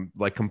 and I'm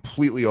like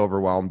completely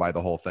overwhelmed by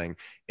the whole thing.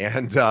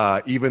 And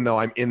even though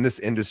I'm in this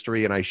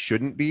industry and I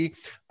shouldn't be,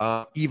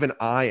 even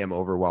I am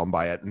overwhelmed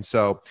by it. And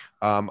so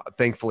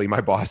thankfully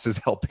my boss is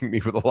helping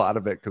me with a lot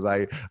of it,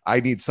 because I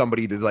need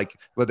somebody to, like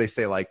what they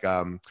say, like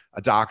a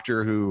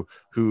doctor who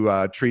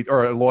treat,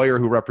 or a lawyer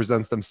who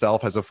represents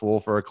themselves as a fool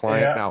for a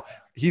client. Yeah. Now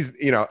he's,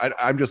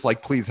 I'm just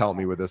like, please help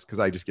me with this, because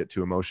I just get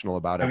too emotional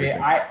about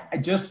everything. I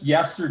just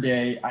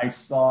yesterday I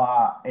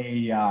saw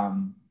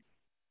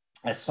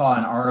I saw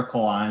an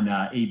article on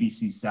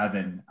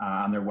ABC7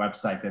 on their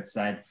website that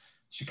said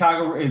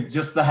Chicago,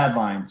 just the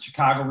headline,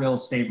 Chicago real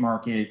estate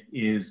market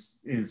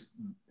is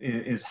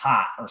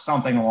hot, or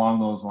something along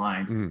those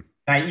lines. Mm-hmm.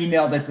 And I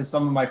emailed it to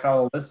some of my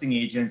fellow listing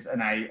agents,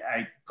 and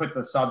I put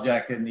the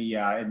subject in the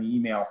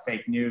email,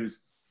 fake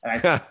news. And I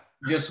said,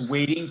 just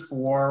waiting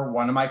for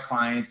one of my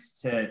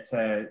clients to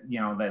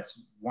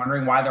that's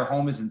wondering why their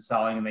home isn't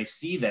selling, and they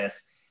see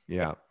this.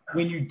 Yeah.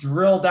 When you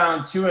drill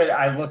down to it,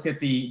 I looked at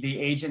the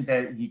agent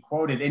that he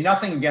quoted, and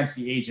nothing against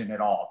the agent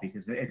at all,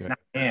 because it's not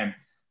him,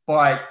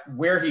 but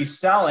where he's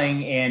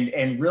selling,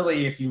 and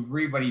really, if you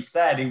read what he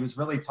said, he was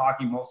really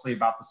talking mostly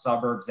about the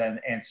suburbs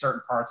and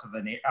certain parts of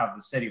the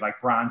city,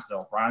 like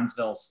Bronzeville.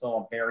 Bronzeville is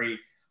still a very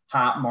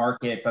hot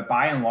market, but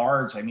by and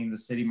large, I mean, the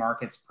city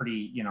market's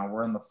pretty,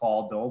 we're in the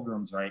fall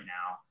doldrums right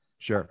now.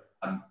 Sure.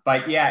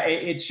 But yeah,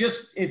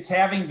 it's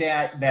having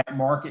that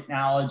market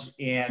knowledge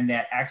and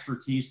that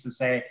expertise to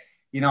say,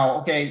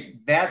 okay,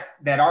 that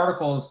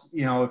article is,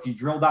 if you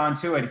drill down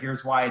to it,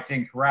 here's why it's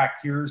incorrect.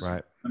 Here's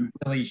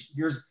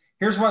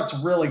what's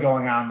really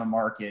going on in the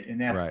market. And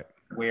that's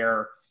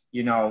where,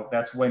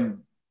 that's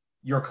when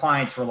your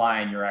clients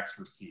rely on your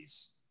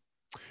expertise.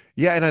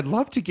 Yeah. And I'd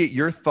love to get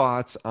your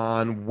thoughts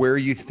on where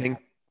you think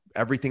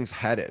everything's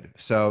headed.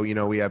 So,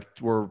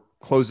 we're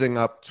closing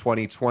up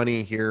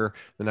 2020 here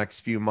the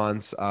next few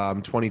months.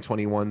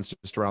 2021's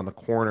just around the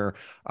corner.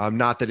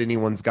 Not that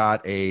anyone's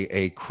got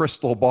a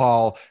crystal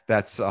ball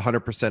that's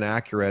 100%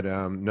 accurate.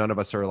 None of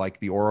us are like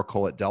the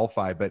Oracle at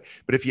Delphi, but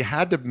if you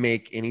had to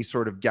make any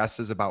sort of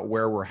guesses about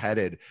where we're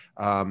headed,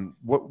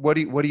 what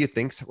do you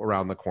think's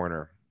around the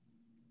corner?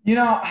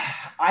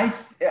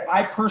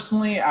 I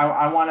personally,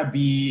 I want to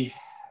be,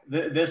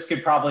 this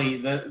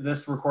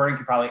recording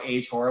could probably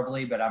age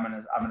horribly, but I'm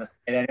gonna say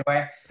it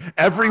anyway.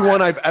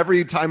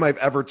 Every time I've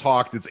ever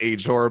talked, it's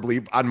aged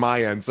horribly on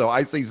my end. So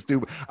I say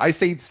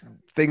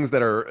things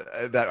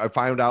that I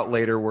found out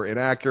later were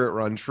inaccurate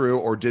or untrue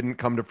or didn't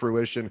come to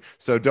fruition.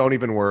 So don't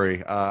even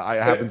worry. It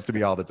happens to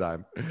me all the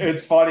time.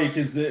 It's funny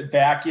because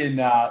back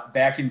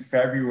in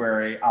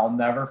February, I'll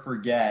never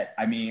forget.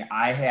 I mean,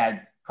 I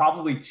had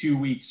probably 2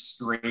 weeks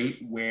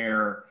straight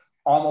where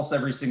almost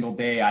every single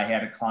day I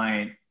had a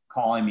client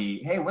calling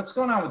me, hey, what's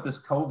going on with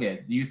this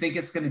COVID? Do you think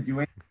it's going to do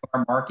anything to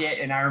our market?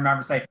 And I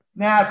remember saying,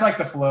 nah, it's like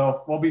the flu.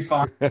 We'll be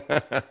fine.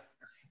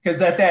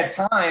 Because at that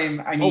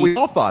time, I mean, we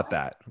all thought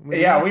that.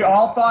 We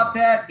all thought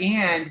that.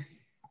 And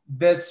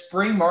the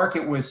spring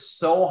market was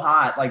so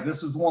hot. Like,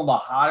 this was one of the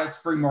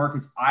hottest spring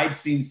markets I'd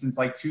seen since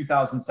like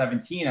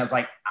 2017. I was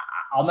like,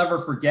 I'll never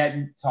forget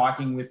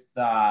talking with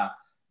one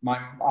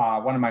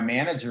of my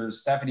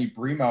managers, Stephanie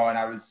Brimo, and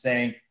I was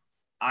saying,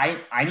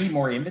 I need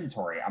more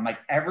inventory. I'm like,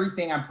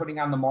 everything I'm putting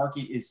on the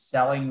market is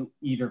selling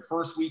either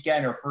first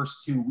weekend or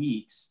first 2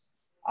 weeks.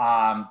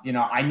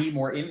 I need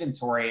more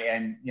inventory,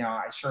 and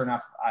sure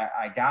enough,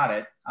 I got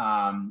it.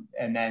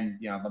 And then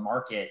the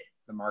market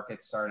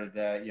started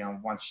to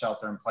once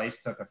shelter in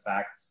place took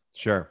effect.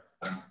 Sure.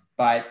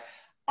 But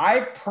I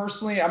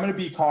personally, I'm going to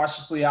be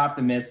cautiously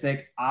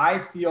optimistic. I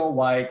feel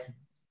like,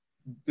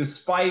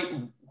 despite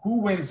who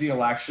wins the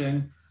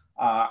election,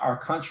 our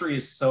country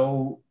is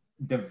so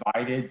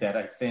divided that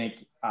I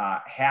think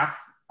half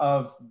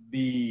of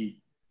the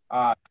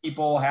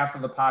people, half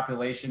of the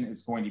population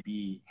is going to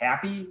be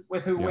happy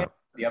with who wins.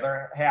 The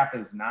other half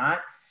is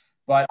not.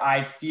 But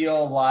I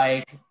feel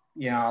like,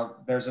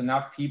 there's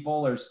enough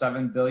people. There's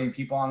 7 billion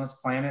people on this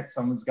planet.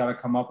 Someone's got to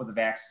come up with a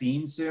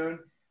vaccine soon.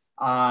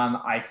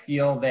 I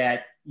feel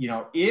that,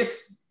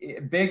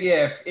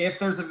 if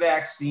there's a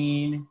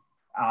vaccine,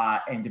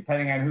 and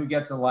depending on who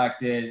gets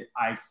elected,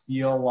 I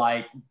feel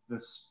like the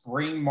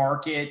spring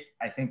market,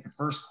 I think the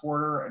first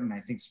quarter, and I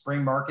think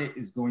spring market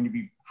is going to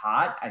be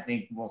hot. I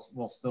think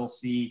we'll still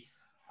see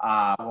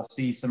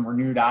some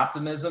renewed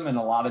optimism and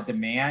a lot of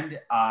demand.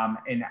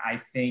 And I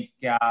think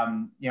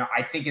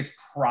it's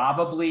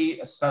probably,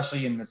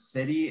 especially in the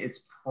city,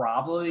 it's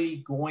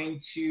probably going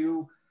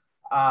to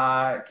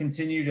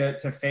continue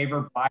to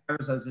favor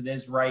buyers as it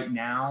is right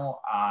now.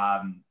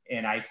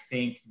 And I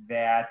think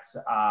that,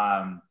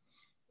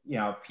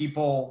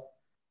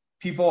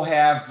 people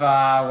have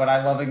what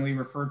I lovingly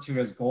refer to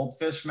as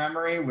goldfish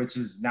memory, which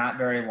is not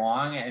very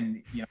long.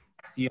 And,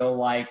 I feel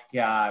like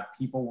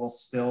people will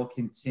still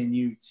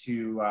continue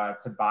to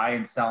buy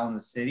and sell in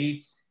the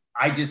city.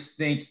 I just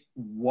think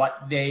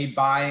what they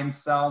buy and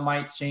sell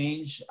might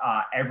change.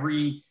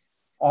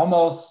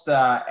 Almost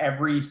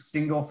every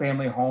single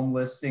family home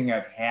listing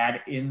I've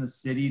had in the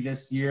city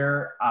this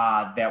year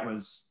that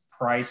was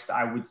priced,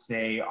 I would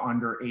say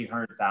under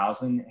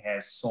 800,000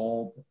 has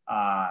sold,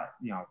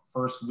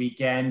 first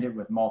weekend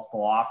with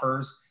multiple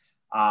offers.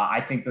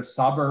 I think the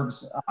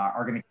suburbs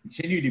are going to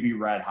continue to be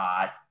red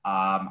hot.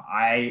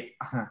 I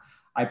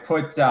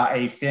put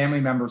a family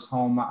member's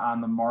home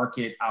on the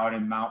market out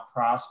in Mount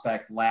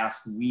Prospect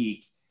last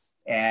week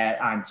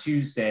on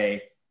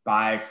Tuesday.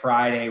 By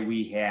Friday,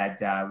 we had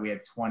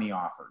 20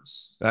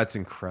 offers. That's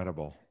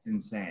incredible. It's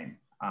insane.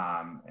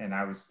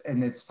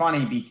 And it's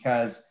funny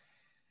because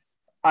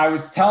I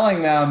was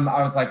telling them,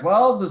 I was like,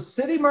 well, the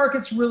city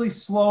market's really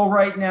slow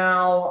right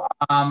now.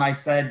 I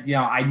said,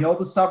 I know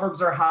the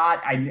suburbs are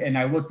hot. And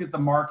I looked at the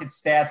market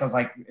stats. I was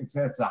like, it's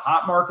a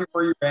hot market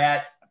where you're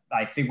at.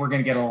 I think we're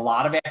going to get a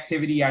lot of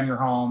activity on your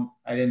home.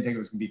 I didn't think it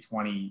was going to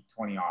be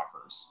 20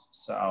 offers.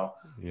 So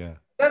yeah,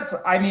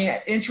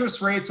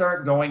 interest rates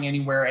aren't going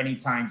anywhere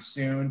anytime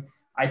soon.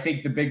 I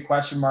think the big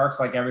question marks,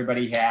 like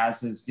everybody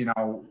has, is,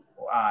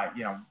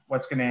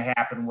 what's going to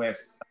happen with,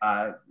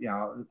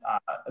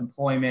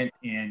 employment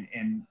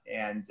and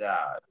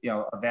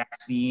a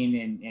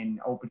vaccine and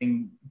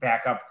opening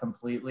back up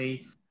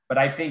completely. But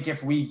I think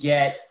if we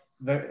get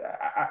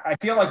I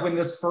feel like when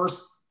this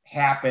first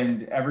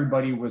happened,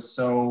 everybody was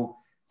so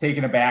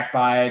taken aback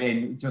by it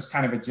and just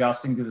kind of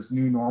adjusting to this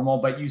new normal.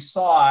 But you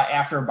saw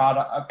after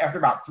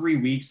about 3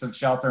 weeks of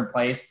shelter in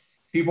place,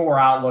 people were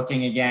out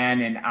looking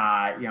again. And,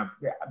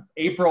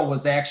 April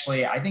was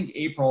actually, I think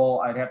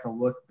April, I'd have to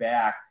look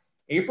back.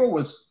 April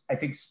was, I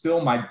think,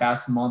 still my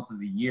best month of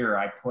the year.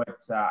 I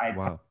had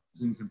wow.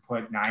 and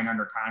put 9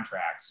 under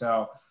contract.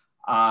 So,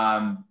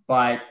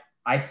 but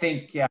I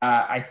think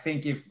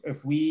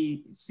if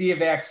we see a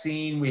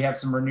vaccine, we have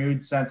some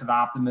renewed sense of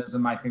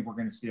optimism. I think we're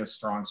going to see a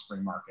strong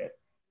spring market.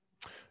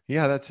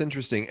 Yeah, that's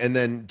interesting. And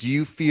then do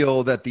you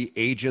feel that the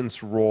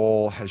agent's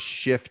role has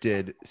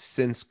shifted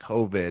since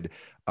COVID?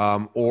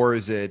 Or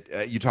is it,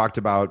 you talked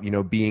about,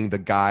 being the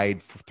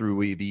guide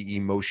through the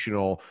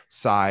emotional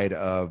side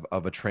of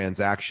a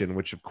transaction,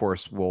 which of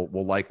course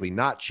will likely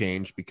not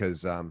change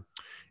because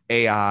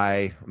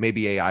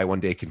maybe AI one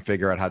day can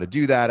figure out how to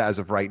do that. As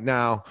of right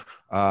now,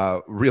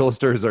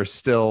 realtors are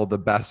still the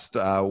best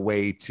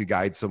way to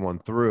guide someone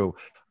through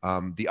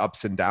the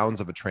ups and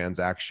downs of a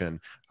transaction.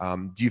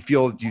 Do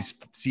you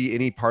see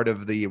any part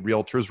of the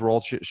realtor's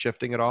role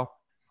shifting at all?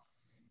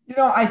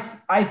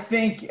 I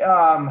think,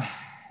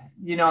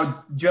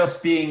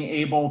 just being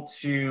able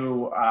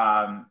to,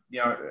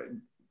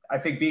 I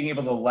think being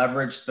able to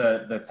leverage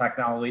the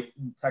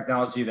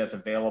technology that's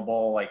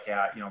available, like,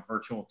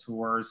 virtual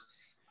tours,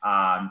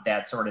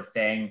 that sort of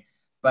thing.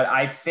 But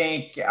I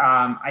think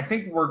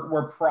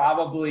we're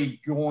probably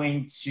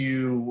going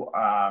to,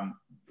 I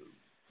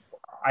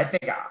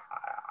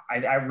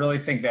really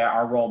think that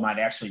our role might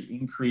actually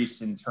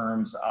increase in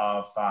terms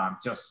of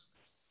just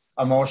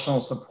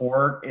emotional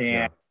support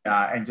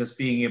and just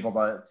being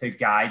able to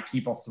guide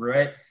people through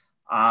it.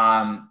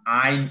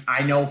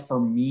 I know for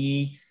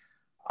me,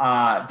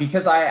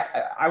 because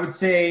I would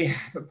say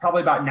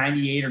probably about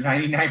 98 or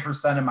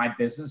 99% of my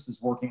business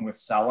is working with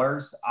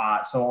sellers.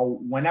 So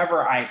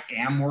whenever I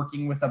am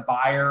working with a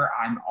buyer,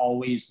 I'm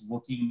always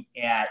looking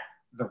at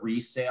the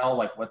resale,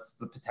 like what's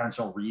the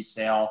potential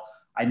resale.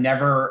 I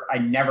never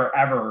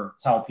ever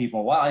tell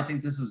people, well, I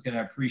think this is going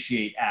to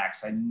appreciate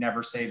X. I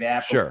never say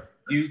that. Sure. But what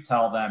I do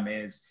tell them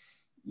is,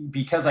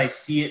 because I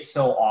see it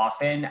so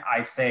often,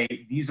 I say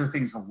these are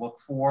things to look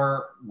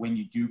for when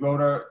you do go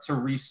to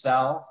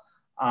resell.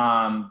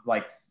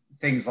 Like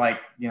things like,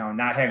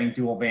 not having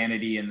dual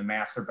vanity in the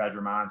master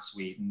bedroom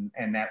ensuite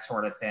and that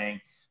sort of thing.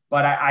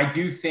 But I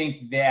do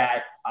think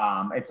that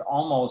it's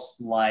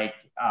almost like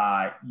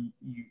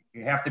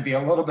you have to be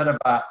a little bit of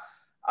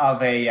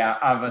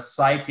a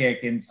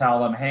psychic and tell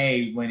them,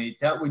 hey, when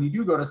you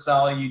do go to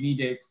sell, you need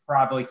to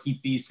probably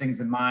keep these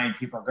things in mind.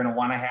 People are going to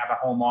want to have a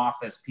home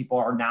office. People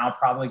are now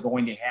probably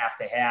going to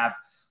have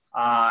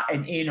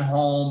an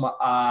in-home,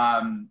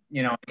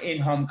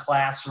 in-home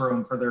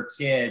classroom for their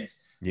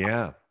kids.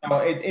 Yeah.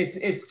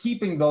 It's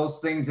keeping those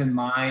things in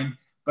mind.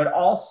 But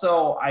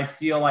also, I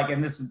feel like,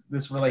 and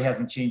this really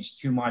hasn't changed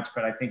too much,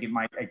 but I think it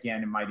might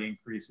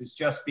increase. It's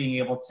just being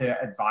able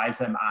to advise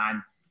them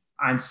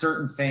on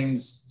certain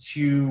things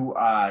to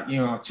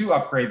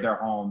upgrade their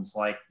homes,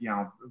 like,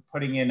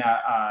 putting in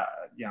a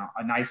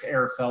nice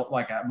air filter,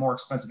 like a more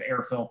expensive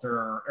air filter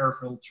or air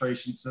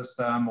filtration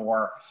system,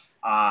 or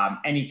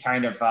any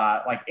kind of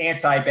like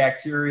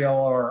antibacterial,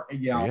 or,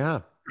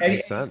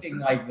 anything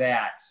like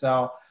that.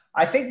 So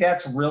I think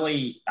that's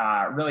really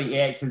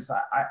it, because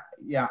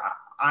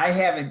I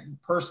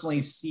haven't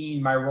personally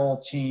seen my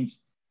role change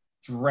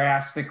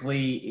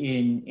drastically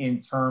in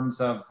terms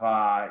of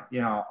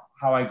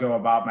how I go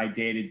about my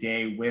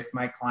day-to-day with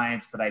my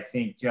clients. But I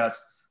think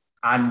just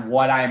on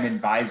what I'm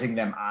advising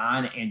them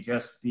on, and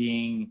just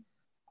being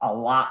a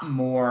lot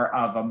more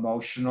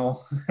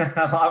emotional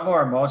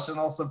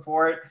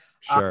support.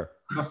 Sure.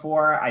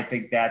 Before, I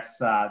think that's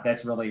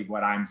really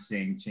what I'm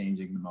seeing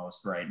changing the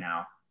most right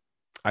now.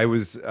 I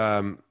was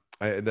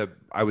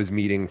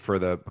meeting for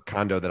the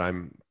condo that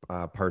I'm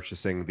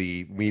purchasing,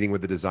 the meeting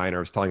with the designer. I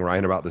was telling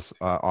Ryan about this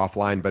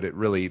offline, but it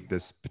really,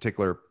 this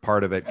particular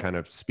part of it kind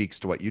of speaks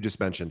to what you just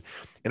mentioned.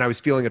 And I was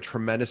feeling a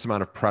tremendous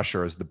amount of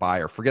pressure as the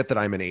buyer. Forget that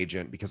I'm an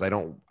agent, because I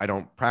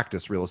don't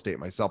practice real estate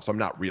myself. So I'm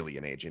not really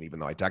an agent, even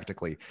though I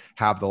technically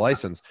have the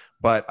license.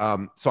 But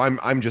so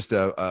I'm just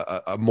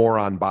a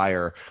moron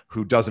buyer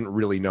who doesn't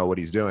really know what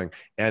he's doing.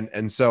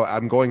 And so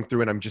I'm going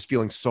through and I'm just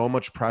feeling so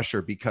much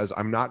pressure because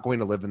I'm not going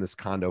to live in this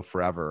condo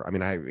forever. I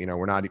mean,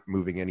 we're not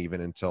moving in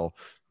even until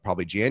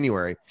probably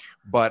January,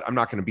 but I'm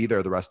not going to be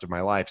there the rest of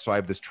my life. So I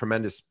have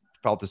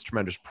felt this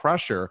tremendous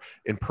pressure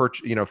in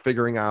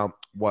figuring out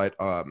what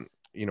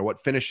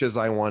finishes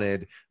I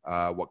wanted,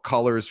 what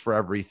colors for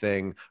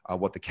everything,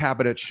 what the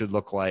cabinet should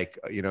look like.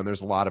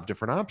 There's a lot of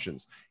different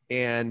options.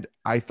 And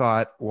I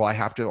thought, well, I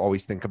have to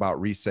always think about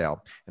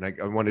resale. And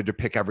I wanted to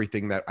pick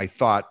everything that I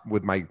thought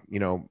with my,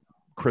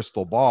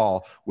 crystal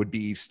ball would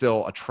be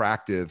still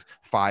attractive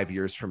 5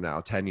 years from now,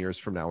 10 years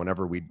from now,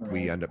 whenever we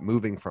end up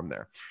moving from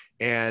there.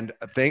 And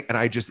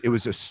it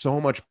was just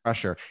so much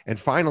pressure. And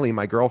finally,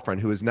 my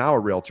girlfriend, who is now a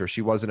realtor,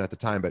 she wasn't at the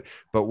time,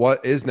 but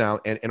what is now,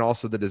 and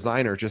also the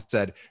designer, just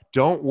said,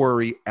 don't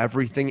worry,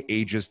 everything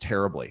ages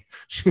terribly.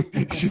 She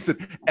said,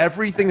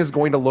 everything is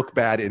going to look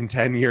bad in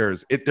 10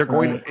 years.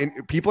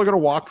 People are going to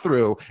walk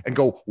through and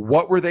go,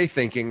 what were they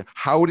thinking?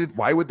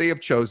 Why would they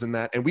have chosen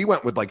that? And we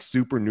went with like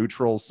super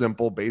neutral,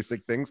 simple,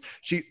 basic things.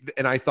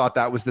 And I thought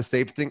that was the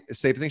safe thing.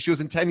 She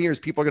was, in 10 years,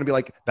 people are going to be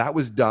like, that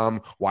was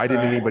dumb. Why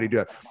didn't anybody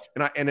do it?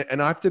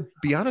 And I have to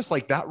be honest,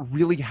 like that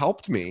really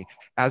helped me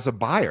as a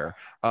buyer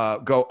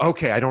go,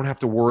 okay, I don't have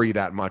to worry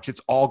that much. It's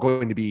all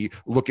going to be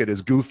look at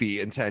as goofy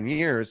in 10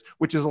 years,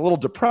 which is a little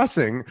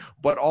depressing,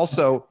 but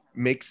also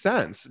makes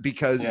sense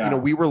because,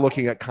 we were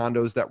looking at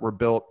condos that were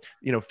built,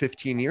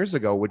 15 years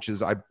ago, which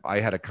is, I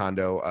had a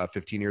condo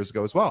 15 years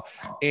ago as well.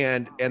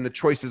 And the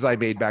choices I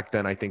made back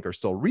then, I think are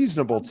still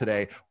reasonable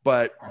today,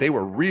 but they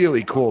were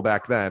really cool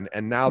back then.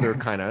 And now they're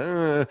kind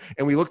of,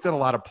 and we looked at a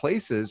lot of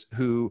places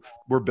who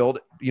were built,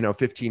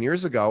 15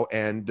 years ago,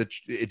 and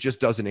it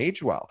just doesn't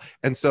age well.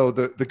 And so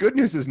the good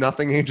news is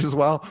nothing ages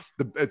well.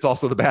 It's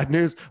also the bad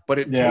news, but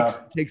it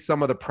takes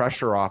some of the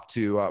pressure off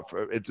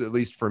it's at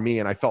least for me.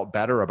 And I felt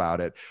better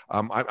about it.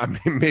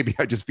 Maybe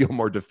I just feel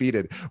more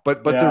defeated,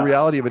 but the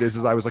reality of it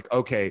is I was like,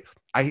 okay,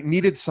 I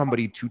needed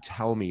somebody to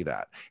tell me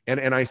that.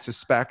 And I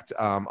suspect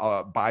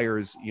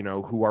buyers,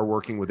 who are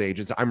working with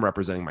agents, I'm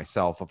representing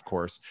myself, of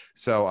course.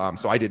 So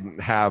I didn't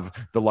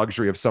have the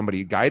luxury of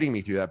somebody guiding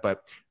me through that.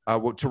 But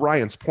to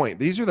Ryan's point,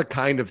 these are the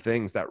kind of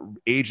things that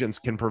agents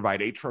can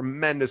provide a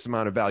tremendous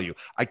amount of value.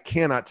 I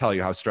cannot tell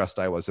you how stressed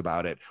I was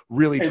about it,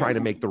 really trying to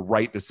make the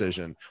right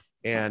decision.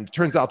 And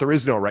turns out there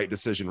is no right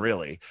decision,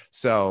 really.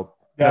 So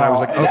then I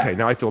was like, okay,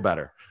 now I feel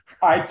better.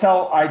 I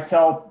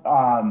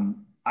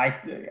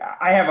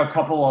have a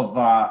couple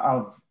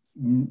of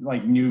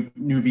like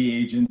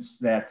newbie agents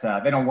that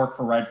they don't work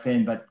for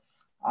Redfin, but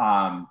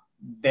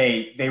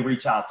they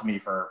reach out to me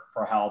for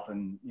help,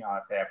 and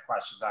if they have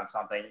questions on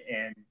something.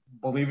 And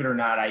believe it or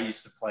not, I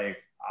used to play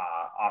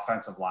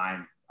offensive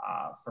line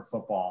for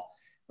football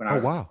when I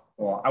was in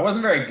school. I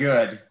wasn't very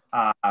good.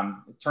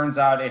 It turns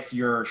out if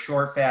you're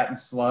short, fat, and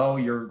slow,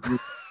 you're good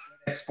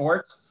at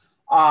sports.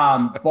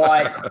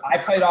 But I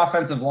played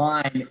offensive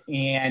line,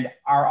 and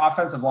our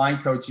offensive line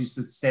coach used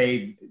to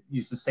say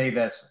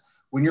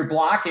this: when you're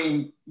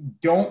blocking,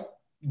 don't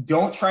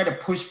try to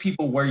push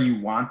people where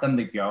you want them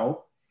to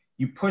go.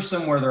 You push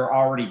them where they're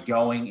already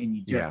going, and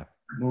you just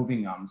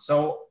moving them.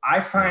 So I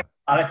find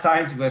a lot of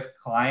times with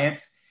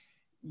clients,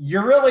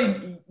 you're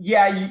really,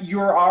 you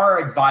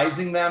are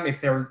advising them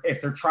if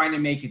they're trying to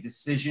make a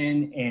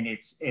decision and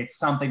it's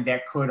something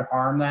that could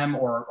harm them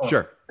or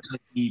really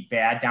be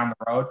bad down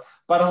the road.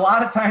 But a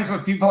lot of times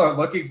what people are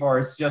looking for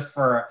is just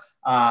for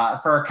a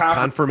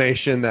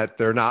confirmation that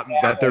they're not,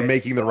 that they're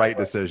making the right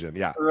decision.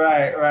 Yeah.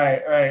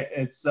 Right.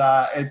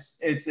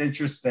 It's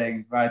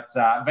interesting, but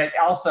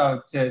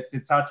also to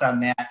touch on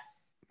that,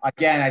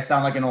 again, I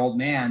sound like an old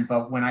man,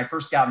 but when I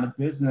first got in the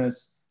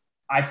business,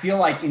 I feel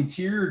like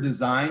interior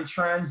design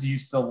trends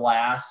used to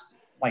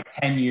last like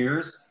 10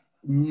 years.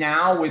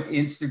 Now with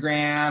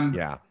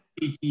Instagram,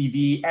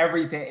 TV,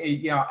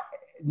 everything,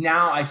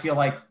 now I feel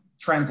like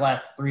trends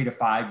last 3 to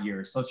 5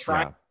 years. So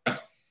try to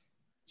like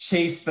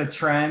chase the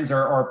trends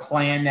or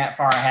plan that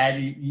far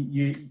ahead.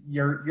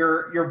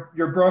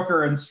 Your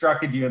broker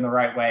instructed you in the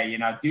right way.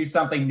 Do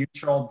something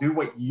neutral, do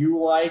what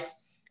you like,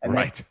 and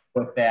then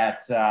put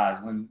that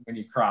when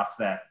you cross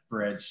that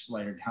bridge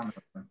later down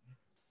the road.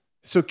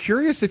 So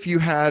curious if you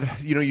had,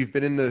 you've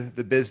been in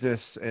the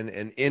business and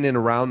in and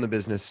around the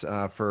business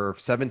for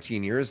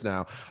 17 years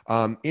now.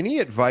 Any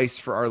advice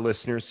for our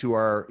listeners who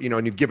are,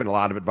 and you've given a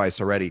lot of advice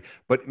already,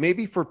 but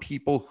maybe for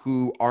people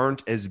who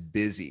aren't as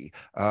busy,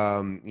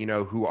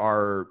 who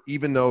are,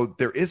 even though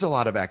there is a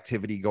lot of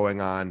activity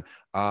going on,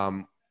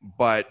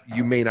 but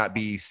you may not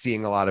be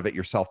seeing a lot of it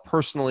yourself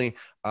personally.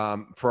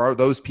 For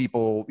those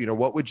people,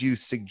 what would you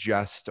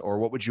suggest or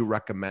what would you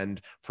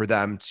recommend for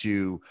them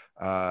to,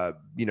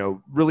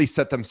 really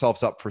set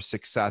themselves up for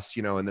success,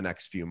 in the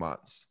next few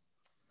months?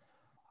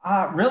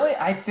 Really,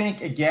 I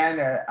think again,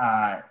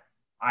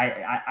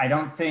 I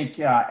don't think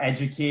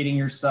educating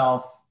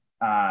yourself,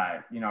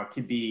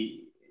 could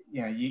be,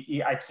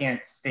 I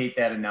can't state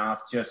that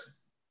enough. Just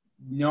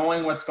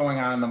knowing what's going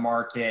on in the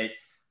market,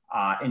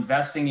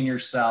 investing in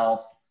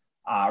yourself,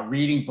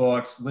 reading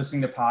books,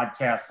 listening to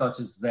podcasts such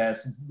as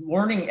this,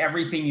 learning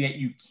everything that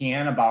you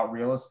can about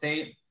real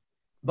estate.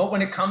 But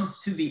when it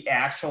comes to the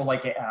actual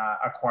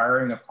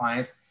acquiring of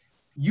clients,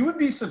 you would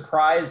be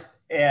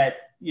surprised at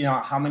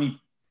how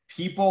many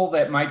people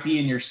that might be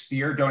in your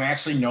sphere don't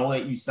actually know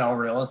that you sell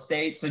real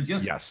estate. So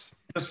Yes.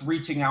 just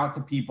reaching out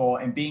to people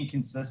and being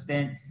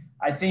consistent,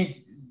 I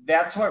think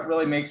that's what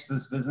really makes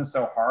this business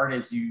so hard.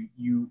 Is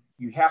you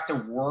have to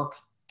work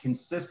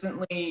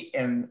consistently,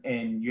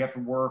 and you have to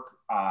work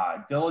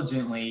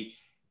diligently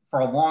for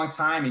a long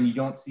time, and you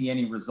don't see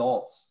any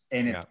results,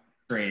 and it's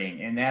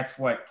frustrating. And that's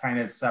what kind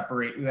of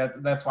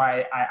that's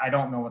why I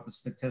don't know what the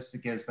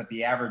statistic is, but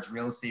the average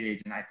real estate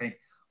agent, I think,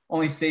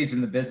 only stays in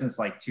the business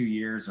like 2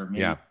 years or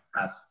maybe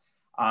less.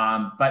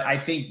 But I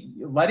think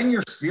letting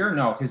your sphere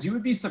know, because you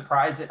would be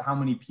surprised at how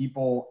many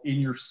people in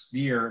your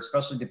sphere,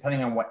 especially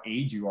depending on what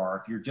age you are.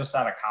 If you're just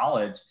out of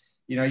college,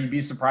 you'd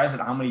be surprised at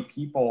how many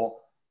people,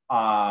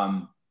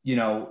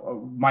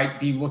 might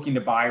be looking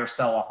to buy or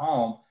sell a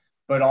home.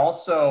 But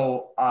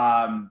also,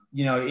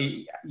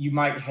 you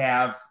might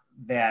have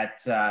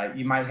that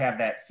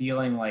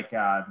feeling like,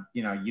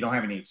 you don't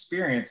have any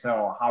experience.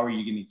 So how are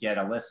you going to get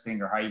a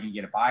listing, or how are you going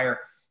to get a buyer?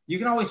 You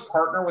can always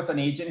partner with an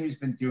agent who's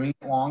been doing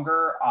it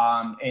longer,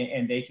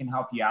 and they can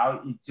help you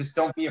out. You just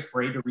don't be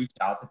afraid to reach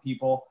out to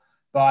people.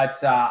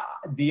 But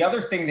the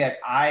other thing that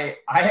I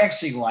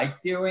actually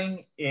like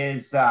doing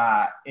is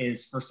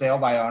for sale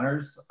by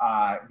owners,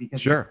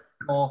 because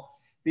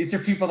these are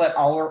people that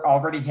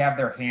already have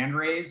their hand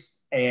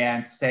raised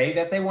and say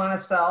that they want to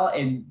sell.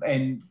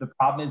 And the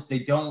problem is they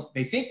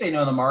think they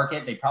know the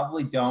market. They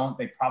probably don't.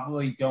 They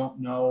probably don't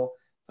know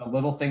the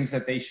little things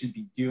that they should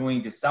be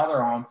doing to sell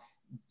their home.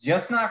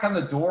 Just knock on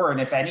the door, and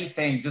if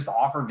anything, just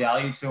offer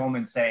value to them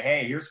and say,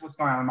 hey, here's what's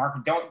going on in the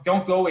market.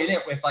 Don't go in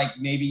it with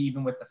maybe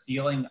even with the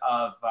feeling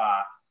of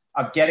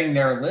getting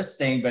their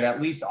listing, but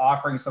at least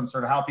offering some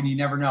sort of help. And you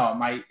never know,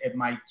 it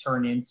might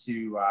turn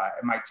into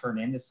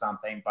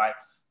something. But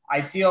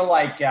I feel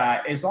like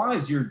as long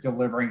as you're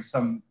delivering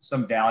some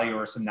value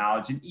or some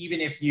knowledge, and even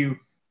if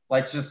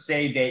let's just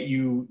say that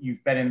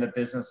you've been in the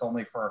business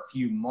only for a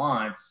few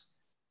months,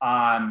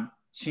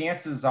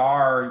 chances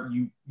are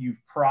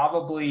you've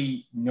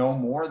probably know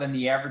more than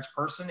the average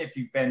person if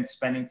you've been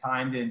spending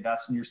time to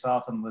invest in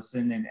yourself and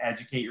listen and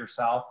educate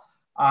yourself.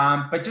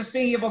 But just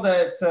being able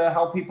to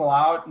help people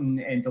out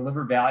and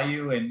deliver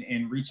value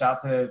and reach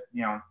out to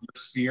your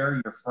sphere,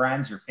 your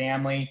friends, your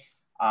family,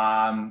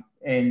 and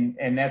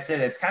that's it.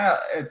 It's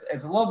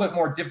it's a little bit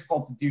more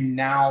difficult to do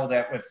now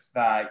that with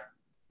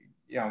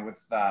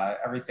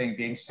everything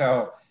being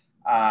so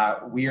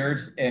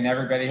weird and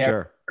everybody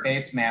having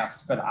face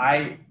masks. But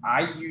I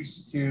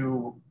used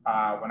to,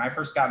 when I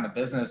first got in the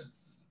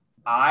business,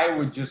 I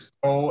would just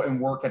go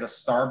and work at a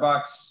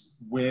Starbucks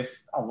with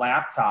a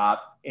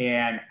laptop,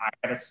 and I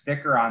had a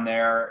sticker on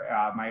there.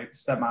 My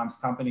stepmom's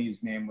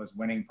company's name was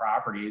Winning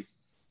Properties,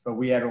 but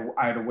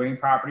I had a Winning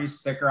Properties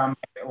sticker on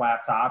my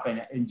laptop,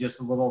 and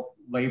just a little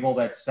label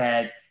that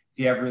said, if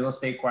you have real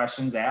estate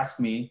questions,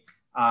 ask me,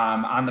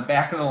 on the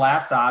back of the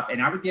laptop.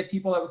 And I would get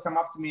people that would come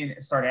up to me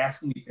and start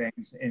asking me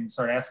things and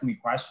start asking me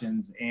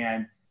questions.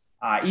 And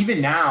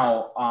even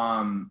now,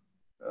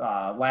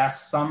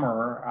 last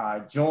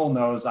summer, Joel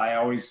knows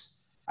I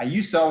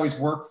used to always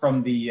work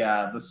from the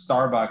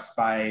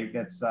Starbucks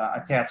that's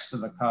attached to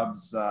the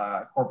Cubs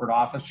corporate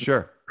office.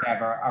 Sure. I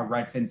have a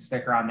Redfin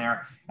sticker on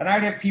there, and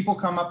I'd have people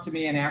come up to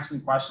me and ask me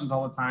questions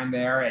all the time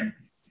there. And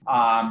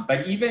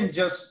but even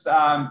just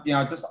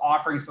just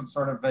offering some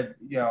sort of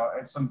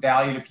some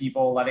value to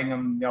people, letting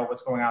them know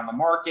what's going on in the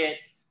market.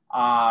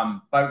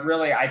 But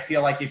really, I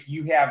feel like if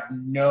you have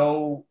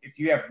no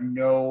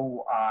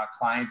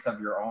clients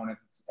of your own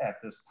at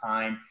this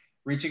time,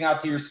 reaching out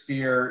to your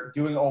sphere,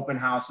 doing open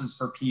houses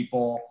for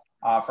people,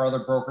 for other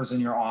brokers in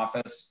your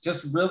office,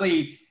 just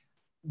really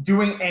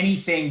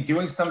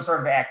doing some sort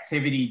of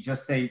activity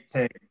just to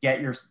get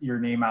your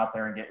name out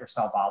there and get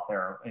yourself out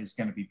there is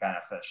going to be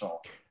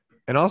beneficial.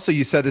 And also,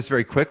 you said this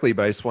very quickly,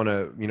 but I just want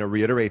to,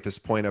 reiterate this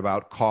point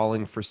about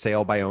calling for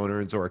sale by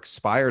owners or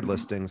expired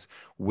listings,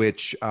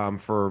 which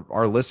for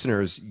our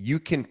listeners, you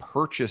can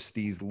purchase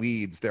these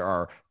leads. There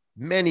are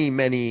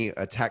many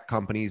tech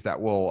companies that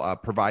will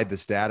provide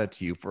this data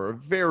to you for a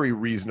very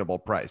reasonable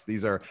price.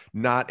 These are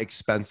not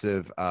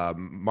expensive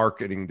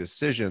marketing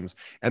decisions,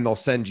 and they'll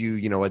send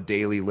you, a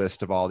daily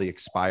list of all the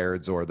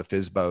expireds or the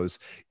FSBOs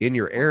in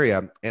your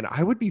area. And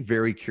I would be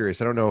very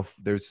curious. I don't know if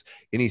there's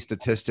any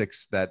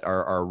statistics that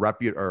are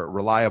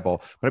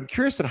reliable, but I'm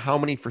curious on how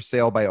many for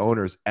sale by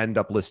owners end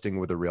up listing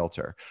with a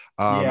realtor.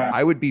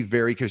 I would be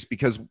very curious,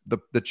 because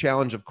the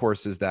challenge, of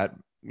course, is that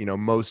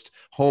most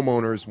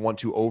homeowners want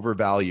to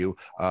overvalue.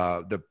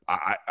 I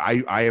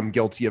am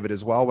guilty of it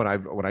as well.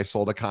 When I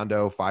sold a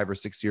condo 5 or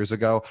 6 years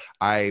ago,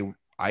 I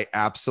I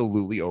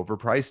absolutely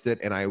overpriced it,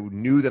 and I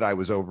knew that I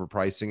was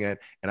overpricing it,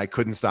 and I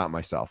couldn't stop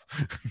myself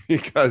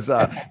because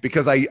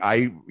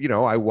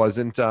I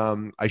wasn't,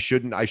 I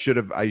should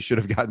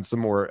have gotten some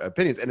more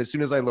opinions. And as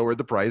soon as I lowered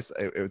the price,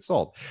 it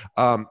sold.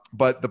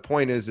 But the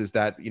point is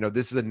that,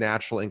 this is a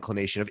natural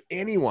inclination of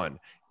anyone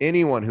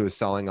who is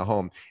selling a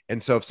home.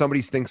 And so if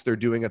somebody thinks they're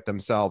doing it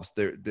themselves,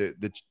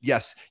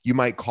 yes, you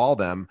might call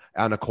them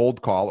on a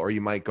cold call, or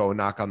you might go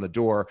knock on the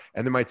door,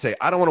 and they might say,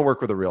 I don't want to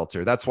work with a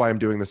realtor. That's why I'm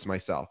doing this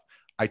myself.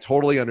 I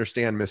totally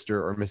understand,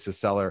 Mr. or Mrs.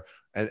 Seller.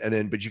 And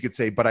then, but you could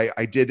say, but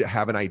I did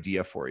have an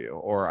idea for you,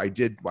 or I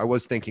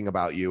was thinking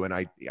about you, and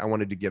I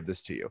wanted to give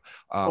this to you.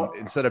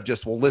 Instead of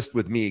just, well, list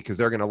with me, because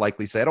they're going to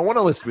likely say, I don't want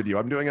to list with you,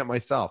 I'm doing it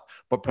myself.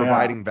 But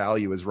providing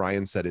value, as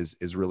Ryan said,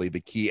 is really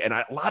the key. And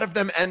a lot of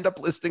them end up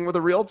listing with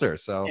a realtor.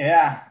 So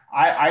yeah,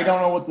 I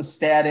don't know what the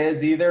stat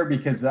is either,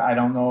 because I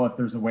don't know if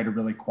there's a way to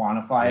really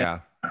quantify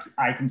it.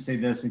 I can say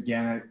this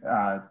again,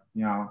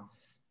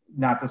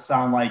 not to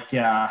sound like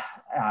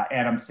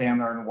Adam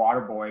Sandler and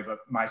Waterboy, but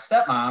my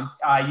stepmom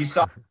used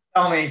to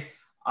tell me,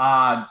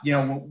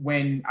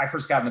 when I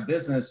first got in the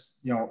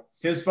business,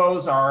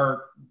 FSBOs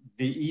are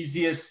the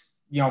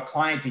easiest,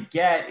 client to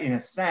get, in a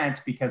sense,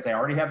 because they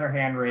already have their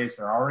hand raised.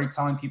 They're already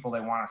telling people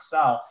they want to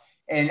sell.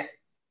 And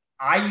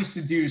I used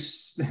to do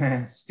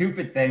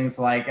stupid things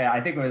like, I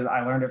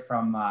learned it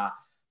from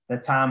the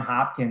Tom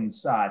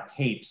Hopkins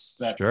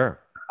tapes. Sure.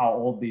 How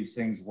old these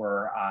things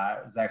were.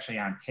 It was actually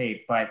on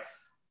tape, but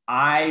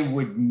I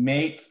would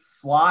make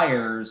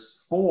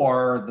flyers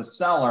for the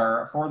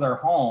seller for their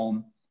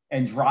home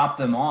and drop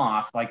them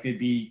off. Like, they'd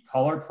be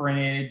color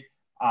printed,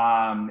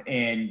 and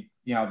they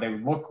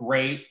would look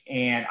great.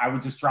 And I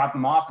would just drop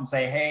them off and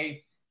say,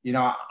 hey,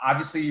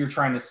 obviously you're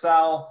trying to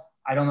sell.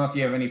 I don't know if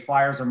you have any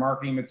flyers or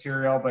marketing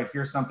material, but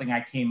here's something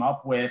I came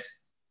up with.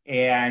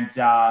 And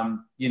I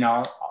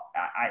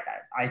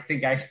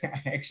think I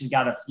actually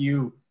got a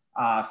few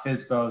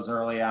FSBOs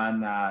early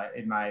on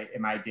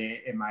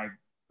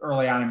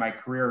early on in my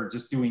career,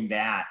 just doing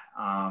that,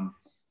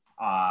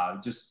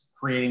 just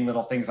creating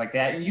little things like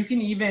that. And you can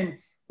even,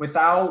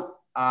 without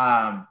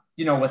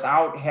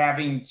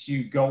having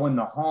to go in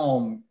the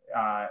home,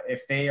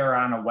 if they are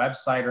on a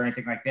website or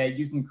anything like that,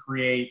 you can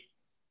create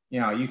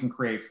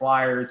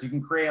flyers, you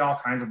can create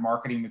all kinds of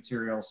marketing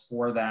materials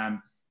for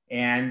them.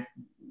 And,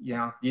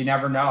 you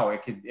never know,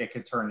 it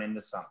could turn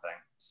into something.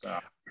 So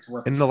it's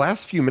worth it. In the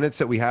last few minutes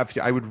that we have,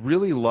 I would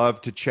really love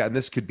to chat, and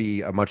this could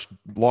be a much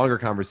longer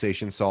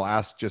conversation. So I'll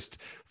ask just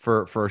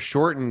for a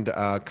shortened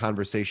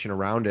conversation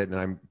around it. And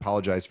I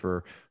apologize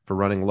for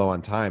running low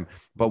on time,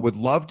 but would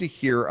love to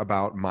hear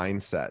about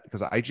mindset,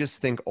 because I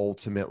just think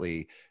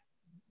ultimately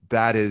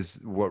that is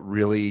what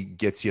really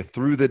gets you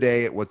through the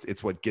day.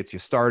 It's what gets you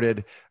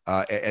started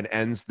and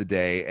ends the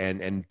day,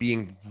 and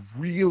being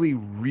really,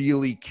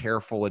 really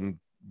careful and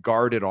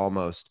guarded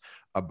almost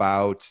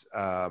about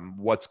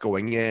what's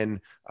going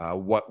in,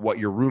 what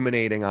you're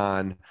ruminating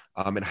on,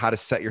 and how to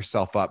set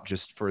yourself up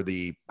just for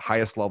the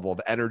highest level of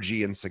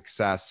energy and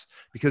success.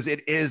 Because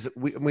it is,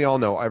 we all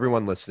know,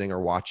 everyone listening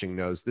or watching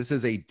knows, this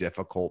is a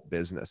difficult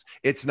business.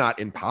 It's not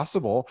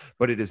impossible,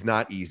 but it is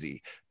not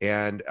easy.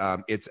 And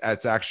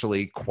it's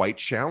actually quite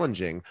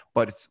challenging,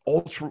 but it's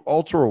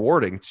ultra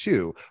rewarding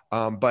too.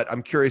 But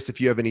I'm curious if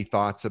you have any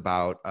thoughts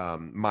about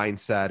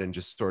mindset and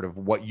just sort of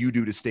what you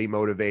do to stay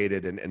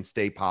motivated and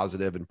stay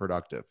positive and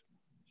productive.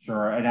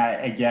 Sure. And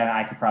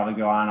I could probably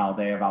go on all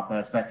day about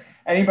this, but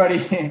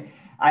anybody,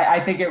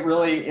 I think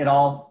it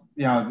all,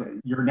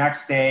 your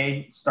next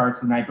day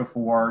starts the night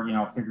before,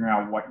 figuring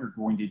out what you're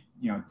going to,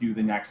 do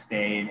the next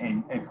day,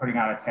 and putting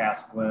out a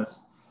task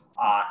list.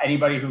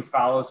 Anybody who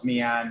follows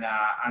me on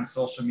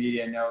social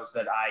media knows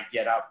that I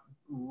get up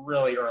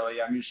really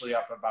early. I'm usually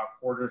up about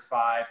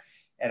 4:45.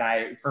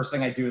 And first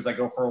thing I do is I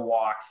go for a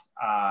walk.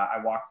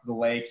 I walk to the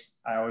lake.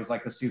 I always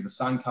like to see the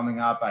sun coming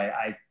up.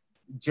 I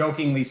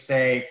jokingly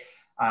say,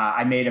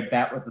 I made a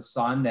bet with the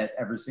sun that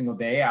every single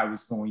day I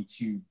was going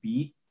to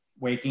beat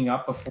waking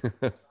up before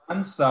the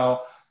sun.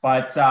 So,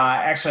 but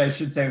actually I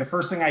should say the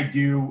first thing I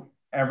do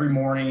every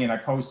morning, and I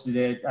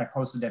posted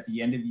at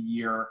the end of the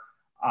year.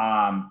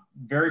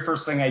 Very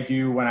first thing I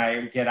do when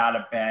I get out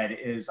of bed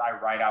is I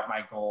write out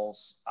my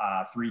goals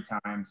 3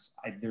 times.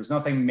 There's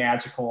nothing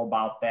magical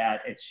about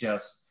that. It's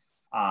just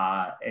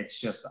I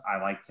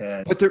like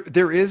to. But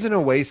there is, in a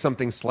way,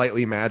 something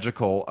slightly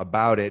magical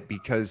about it,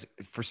 because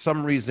for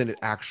some reason it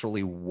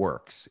actually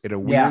works in a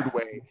weird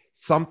way.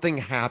 Something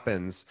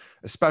happens,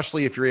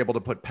 especially if you're able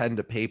to put pen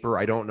to paper.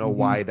 I don't know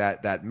why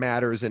that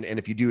matters. And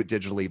if you do it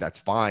digitally, that's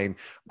fine.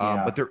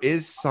 But there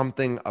is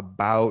something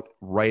about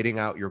writing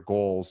out your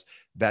goals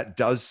that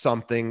does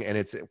something, and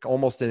it's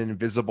almost an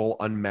invisible,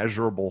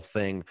 unmeasurable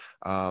thing.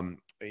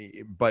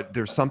 But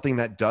there's something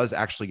that does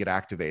actually get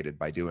activated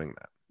by doing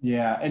that.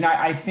 Yeah. And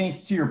I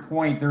think, to your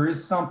point, there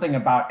is something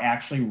about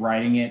actually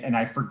writing it. And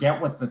I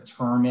forget what the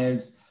term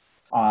is.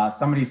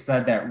 Somebody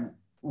said that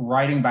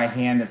writing by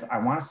hand is, I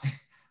want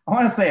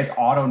to say it's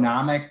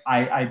autonomic.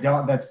 I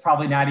don't, that's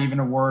probably not even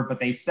a word, but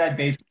they said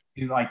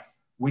basically, like,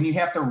 when you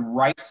have to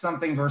write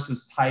something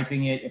versus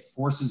typing it, it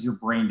forces your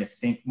brain to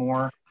think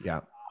more. Yeah.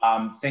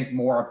 Think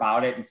more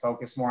about it and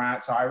focus more on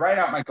it. So I write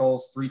out my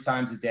goals 3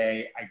 times a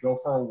day. I go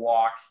for a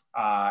walk.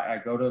 I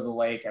go to the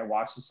lake. I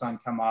watch the sun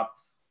come up.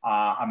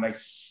 I'm a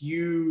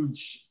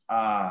huge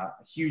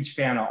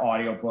fan of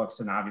audiobooks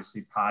and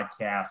obviously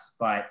podcasts,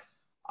 but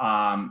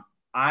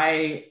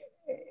I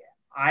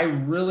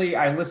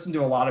listen to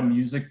a lot of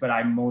music, but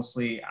I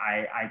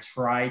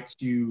try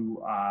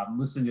to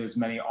listen to as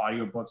many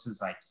audiobooks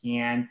as I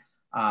can.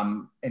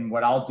 And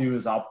what I'll do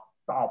is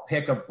I'll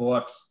pick a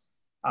book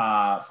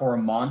for a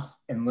month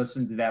and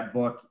listen to that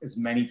book as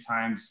many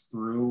times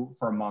through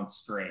for a month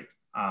straight.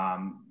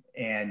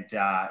 And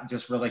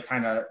just really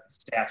kind of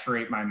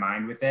saturate my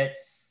mind with it.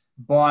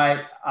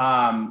 But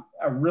a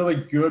really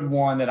good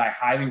one that I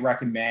highly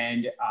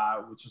recommend,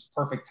 which was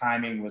perfect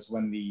timing, was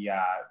when the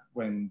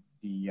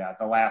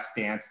Last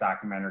Dance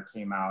documentary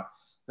came out.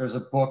 There's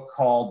a book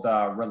called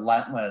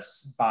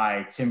Relentless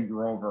by Tim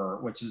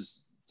Grover,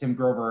 Tim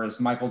Grover is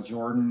Michael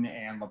Jordan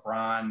and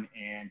LeBron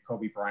and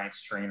Kobe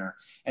Bryant's trainer.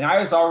 And I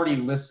had already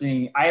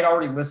listened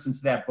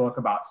to that book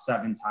about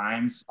 7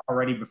 times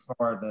already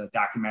before the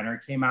documentary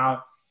came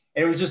out.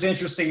 It was just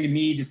interesting to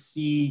me to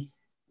see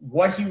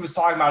what he was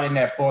talking about in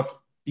that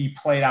book be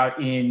played out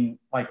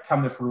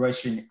come to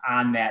fruition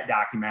on that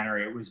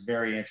documentary. It was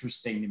very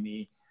interesting to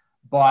me.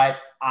 But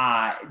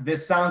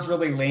this sounds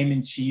really lame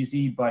and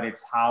cheesy, but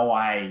it's how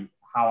I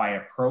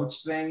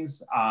approach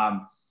things.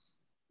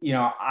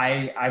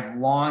 I've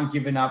long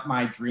given up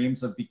my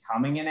dreams of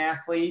becoming an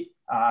athlete,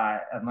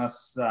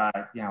 unless,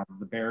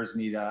 the Bears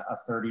need a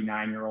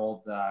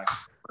 39-year-old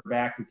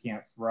quarterback who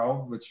can't throw,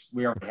 which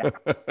we already have.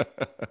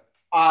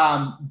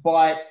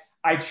 But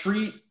I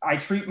treat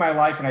my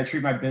life and I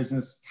treat my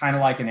business kind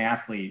of like an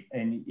athlete.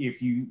 And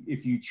if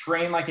you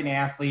train like an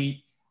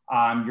athlete,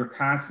 you're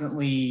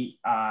constantly,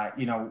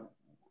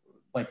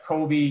 like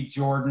Kobe,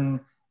 Jordan,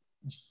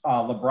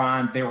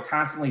 LeBron, they were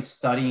constantly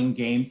studying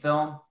game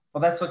film.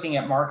 Well, that's looking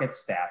at market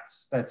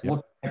stats. That's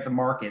looking at the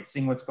market,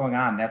 seeing what's going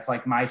on. That's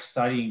like my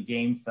studying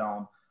game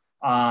film.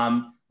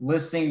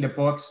 Listening to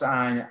books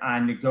on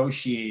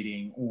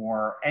negotiating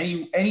or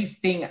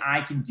anything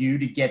I can do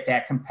to get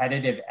that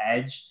competitive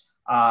edge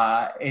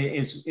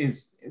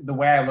is the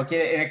way I look at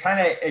it. And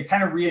it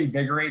kind of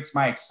reinvigorates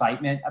my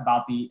excitement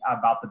about the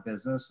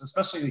business,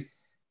 especially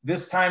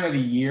this time of the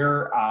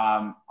year.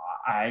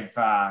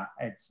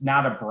 It's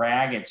not a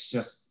brag. It's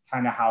just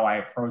kind of how I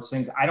approach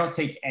things. I don't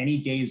take any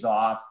days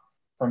off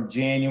from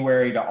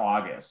January to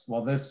August.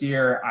 Well, this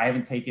year I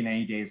haven't taken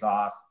any days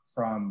off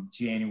from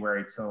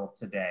January till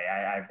today.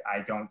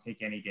 I don't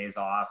take any days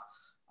off.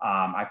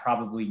 I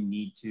probably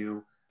need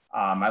to.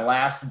 My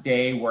last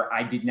day where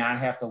I did not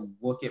have to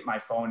look at my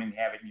phone and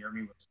have it near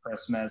me was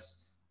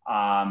Christmas.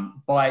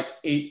 But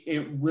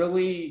it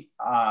really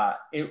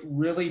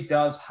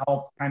does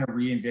help kind of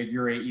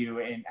reinvigorate you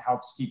and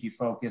helps keep you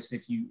focused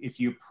if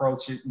you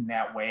approach it in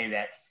that way.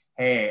 That,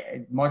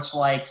 hey, much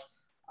like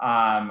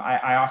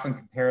I often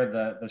compare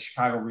the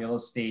Chicago real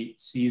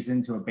estate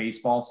season to a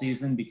baseball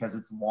season because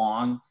it's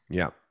long.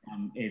 Yeah.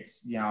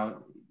 It's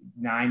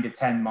 9 to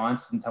 10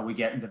 months until we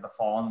get into the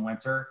fall and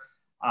winter.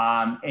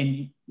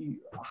 And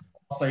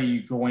how are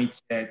you going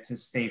to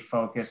stay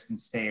focused and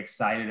stay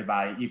excited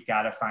about it? You've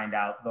got to find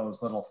out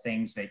those little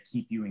things that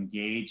keep you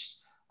engaged,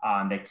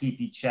 that keep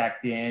you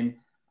checked in.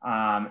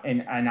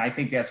 And I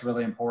think that's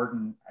really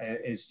important,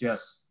 is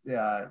just,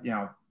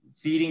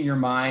 feeding your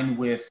mind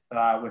with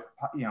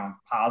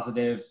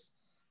positive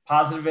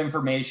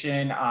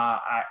information.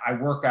 I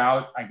work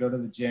out, I go to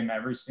the gym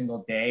every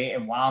single day.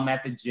 And while I'm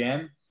at the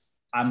gym,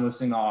 I'm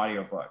listening to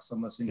audiobooks.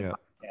 I'm listening to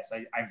podcasts.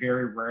 I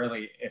very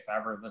rarely, if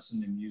ever, listen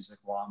to music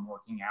while I'm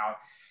working out.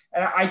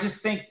 And I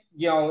just think,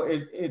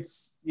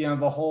 it's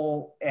the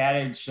whole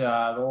adage,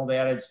 the old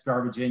adage,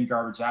 garbage in,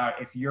 garbage out.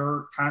 If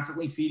you're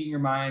constantly feeding your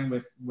mind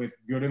with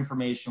good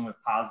information, with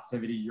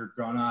positivity, you're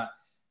kind of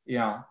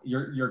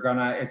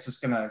gonna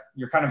just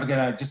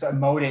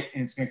emote it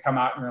and it's gonna come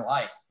out in your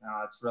life.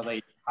 It's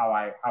really how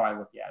I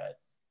look at it.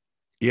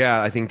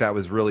 Yeah, I think that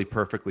was really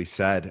perfectly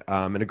said,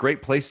 and a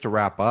great place to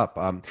wrap up.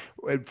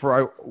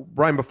 For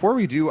Ryan, before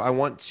we do, I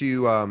want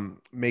to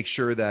make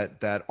sure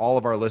that all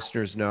of our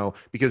listeners know,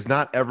 because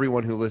not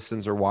everyone who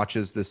listens or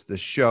watches this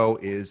show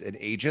is an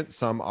agent.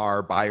 Some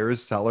are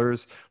buyers,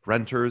 sellers,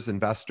 renters,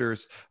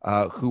 investors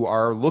who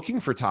are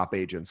looking for top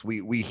agents.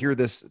 We hear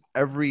this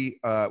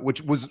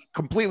which was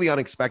completely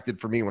unexpected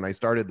for me when I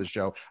started the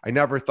show. I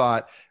never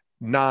thought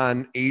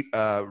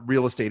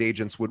real estate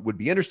agents would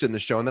be interested in the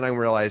show. And then I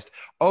realized,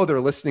 they're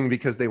listening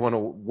because they want to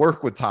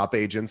work with top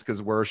agents,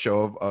 because we're a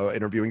show of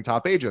interviewing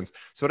top agents.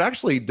 So it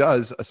actually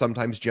does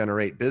sometimes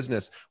generate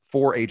business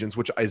for agents,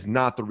 which is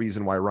not the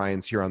reason why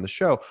Ryan's here on the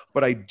show.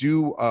 But I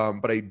do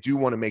want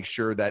to make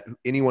sure that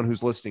anyone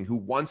who's listening who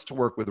wants to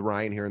work with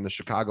Ryan here in the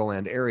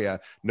Chicagoland area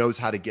knows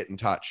how to get in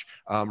touch.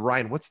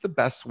 Ryan, what's the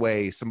best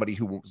way somebody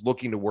who's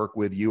looking to work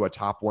with you, a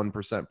top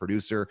 1%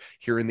 producer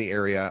here in the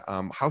area,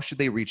 how should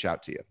they reach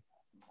out to you?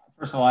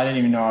 First of all, I didn't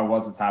even know I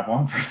was a top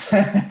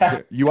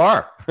 1%. You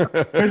are.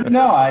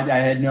 No, I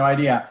had no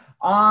idea.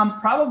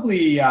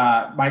 Probably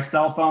my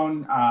cell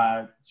phone.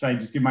 Should I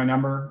just give my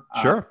number?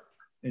 Sure.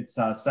 It's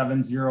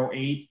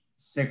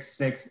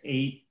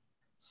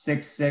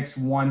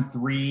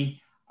 708-668-6613.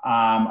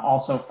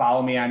 Also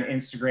follow me on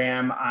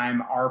Instagram.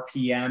 I'm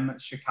RPM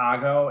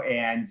Chicago,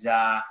 and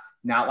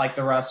not like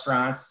the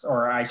restaurants,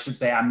 or I should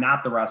say I'm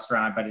not the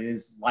restaurant, but it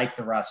is like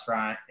the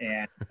restaurant.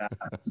 And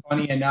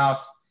funny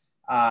enough,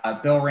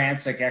 Bill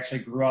Rancic actually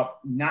grew up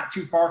not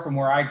too far from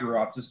where I grew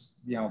up,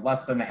 just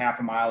less than a half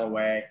a mile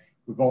away.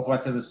 We both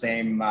went to the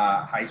same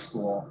high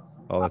school.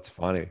 Oh, that's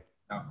funny.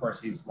 Of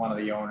course, he's one of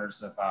the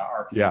owners of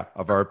RPM. Yeah,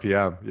 of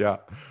RPM. Yeah.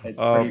 It's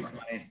pretty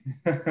funny.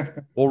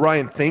 Well,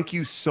 Ryan, thank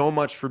you so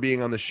much for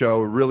being on the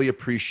show. Really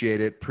appreciate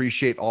it.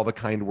 Appreciate all the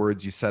kind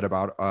words you said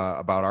about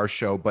our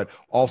show, but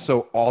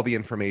also all the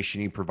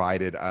information you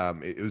provided.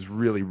 It was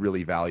really,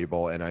 really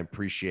valuable, and I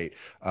appreciate.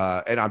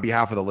 And on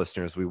behalf of the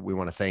listeners, we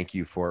want to thank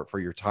you for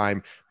your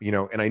time.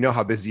 And I know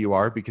how busy you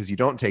are because you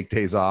don't take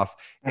days off,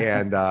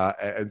 and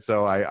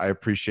so I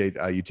appreciate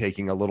you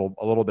taking a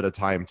little bit of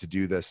time to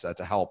do this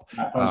to help.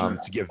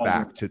 To give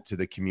back to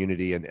the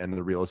community and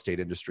the real estate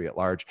industry at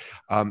large.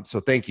 So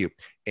thank you.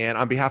 And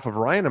on behalf of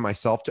Ryan and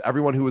myself, to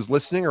everyone who is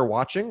listening or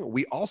watching,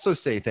 we also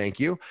say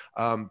thank you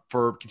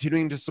for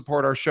continuing to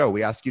support our show.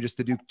 We ask you just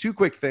to do two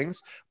quick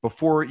things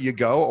before you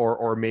go,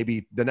 or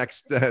maybe the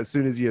next, as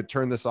soon as you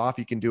turn this off,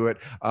 you can do it.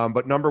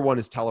 But number one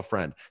is tell a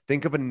friend.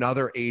 Think of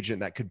another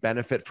agent that could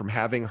benefit from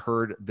having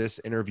heard this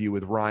interview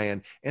with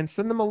Ryan, and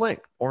send them a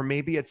link. Or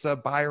maybe it's a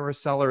buyer or a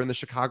seller in the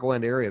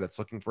Chicagoland area that's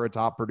looking for a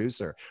top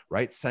producer,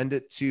 right? Send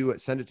it to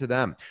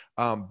them.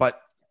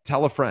 But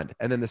tell a friend.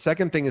 And then the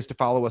second thing is to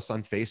follow us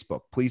on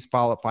Facebook. Please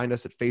find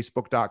us at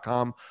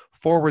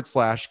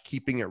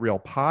facebook.com/keeping it real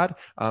pod.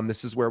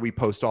 This is where we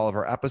post all of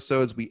our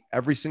episodes.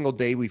 Every single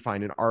day we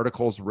find an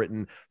articles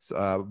written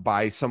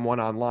by someone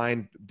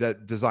online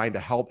designed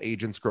to help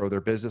agents grow their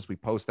business. We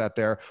post that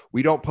there.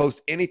 We don't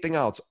post anything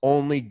else,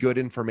 only good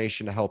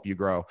information to help you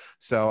grow.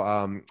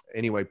 So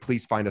anyway,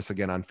 please find us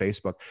again on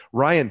Facebook.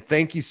 Ryan,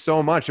 thank you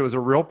so much. It was a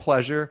real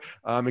pleasure.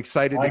 I'm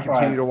excited to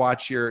continue to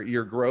watch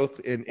your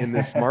growth in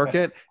this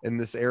market, in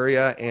this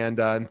area. And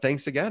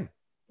thanks again.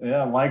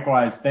 Yeah,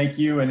 likewise. Thank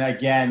you. And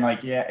again,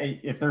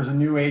 if there's a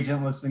new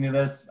agent listening to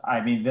this,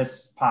 I mean,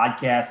 this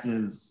podcast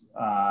is,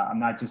 I'm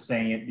not just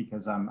saying it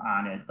because I'm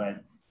on it,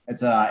 but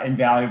it's an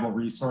invaluable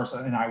resource.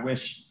 And I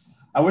wish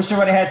I would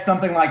have had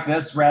something like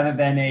this rather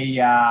than a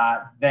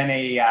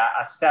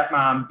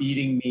stepmom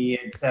beating me.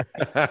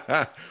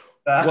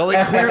 Well,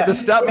 the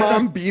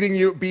stepmom beating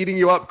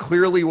you up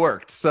clearly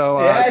worked. So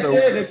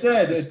it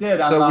did.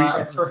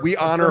 So we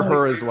honor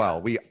her as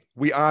well.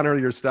 We honor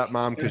your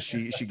stepmom because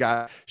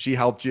she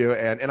helped you,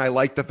 and I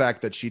like the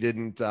fact that she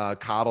didn't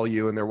coddle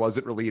you, and there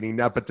wasn't really any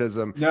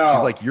nepotism. No.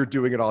 She's like, you're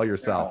doing it all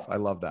yourself. No. I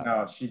love that.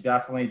 No, she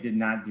definitely did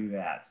not do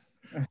that.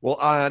 Well,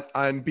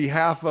 on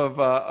behalf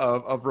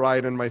of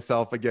Ryan and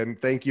myself, again,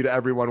 thank you to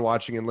everyone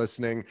watching and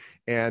listening,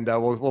 and a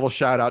little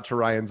shout out to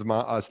Ryan's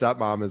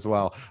stepmom as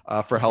well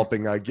for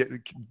helping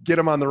get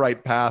him on the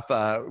right path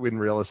in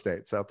real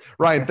estate. So,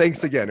 Ryan,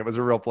 thanks again. It was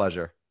a real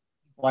pleasure.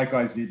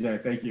 Likewise,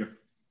 DJ. Thank you.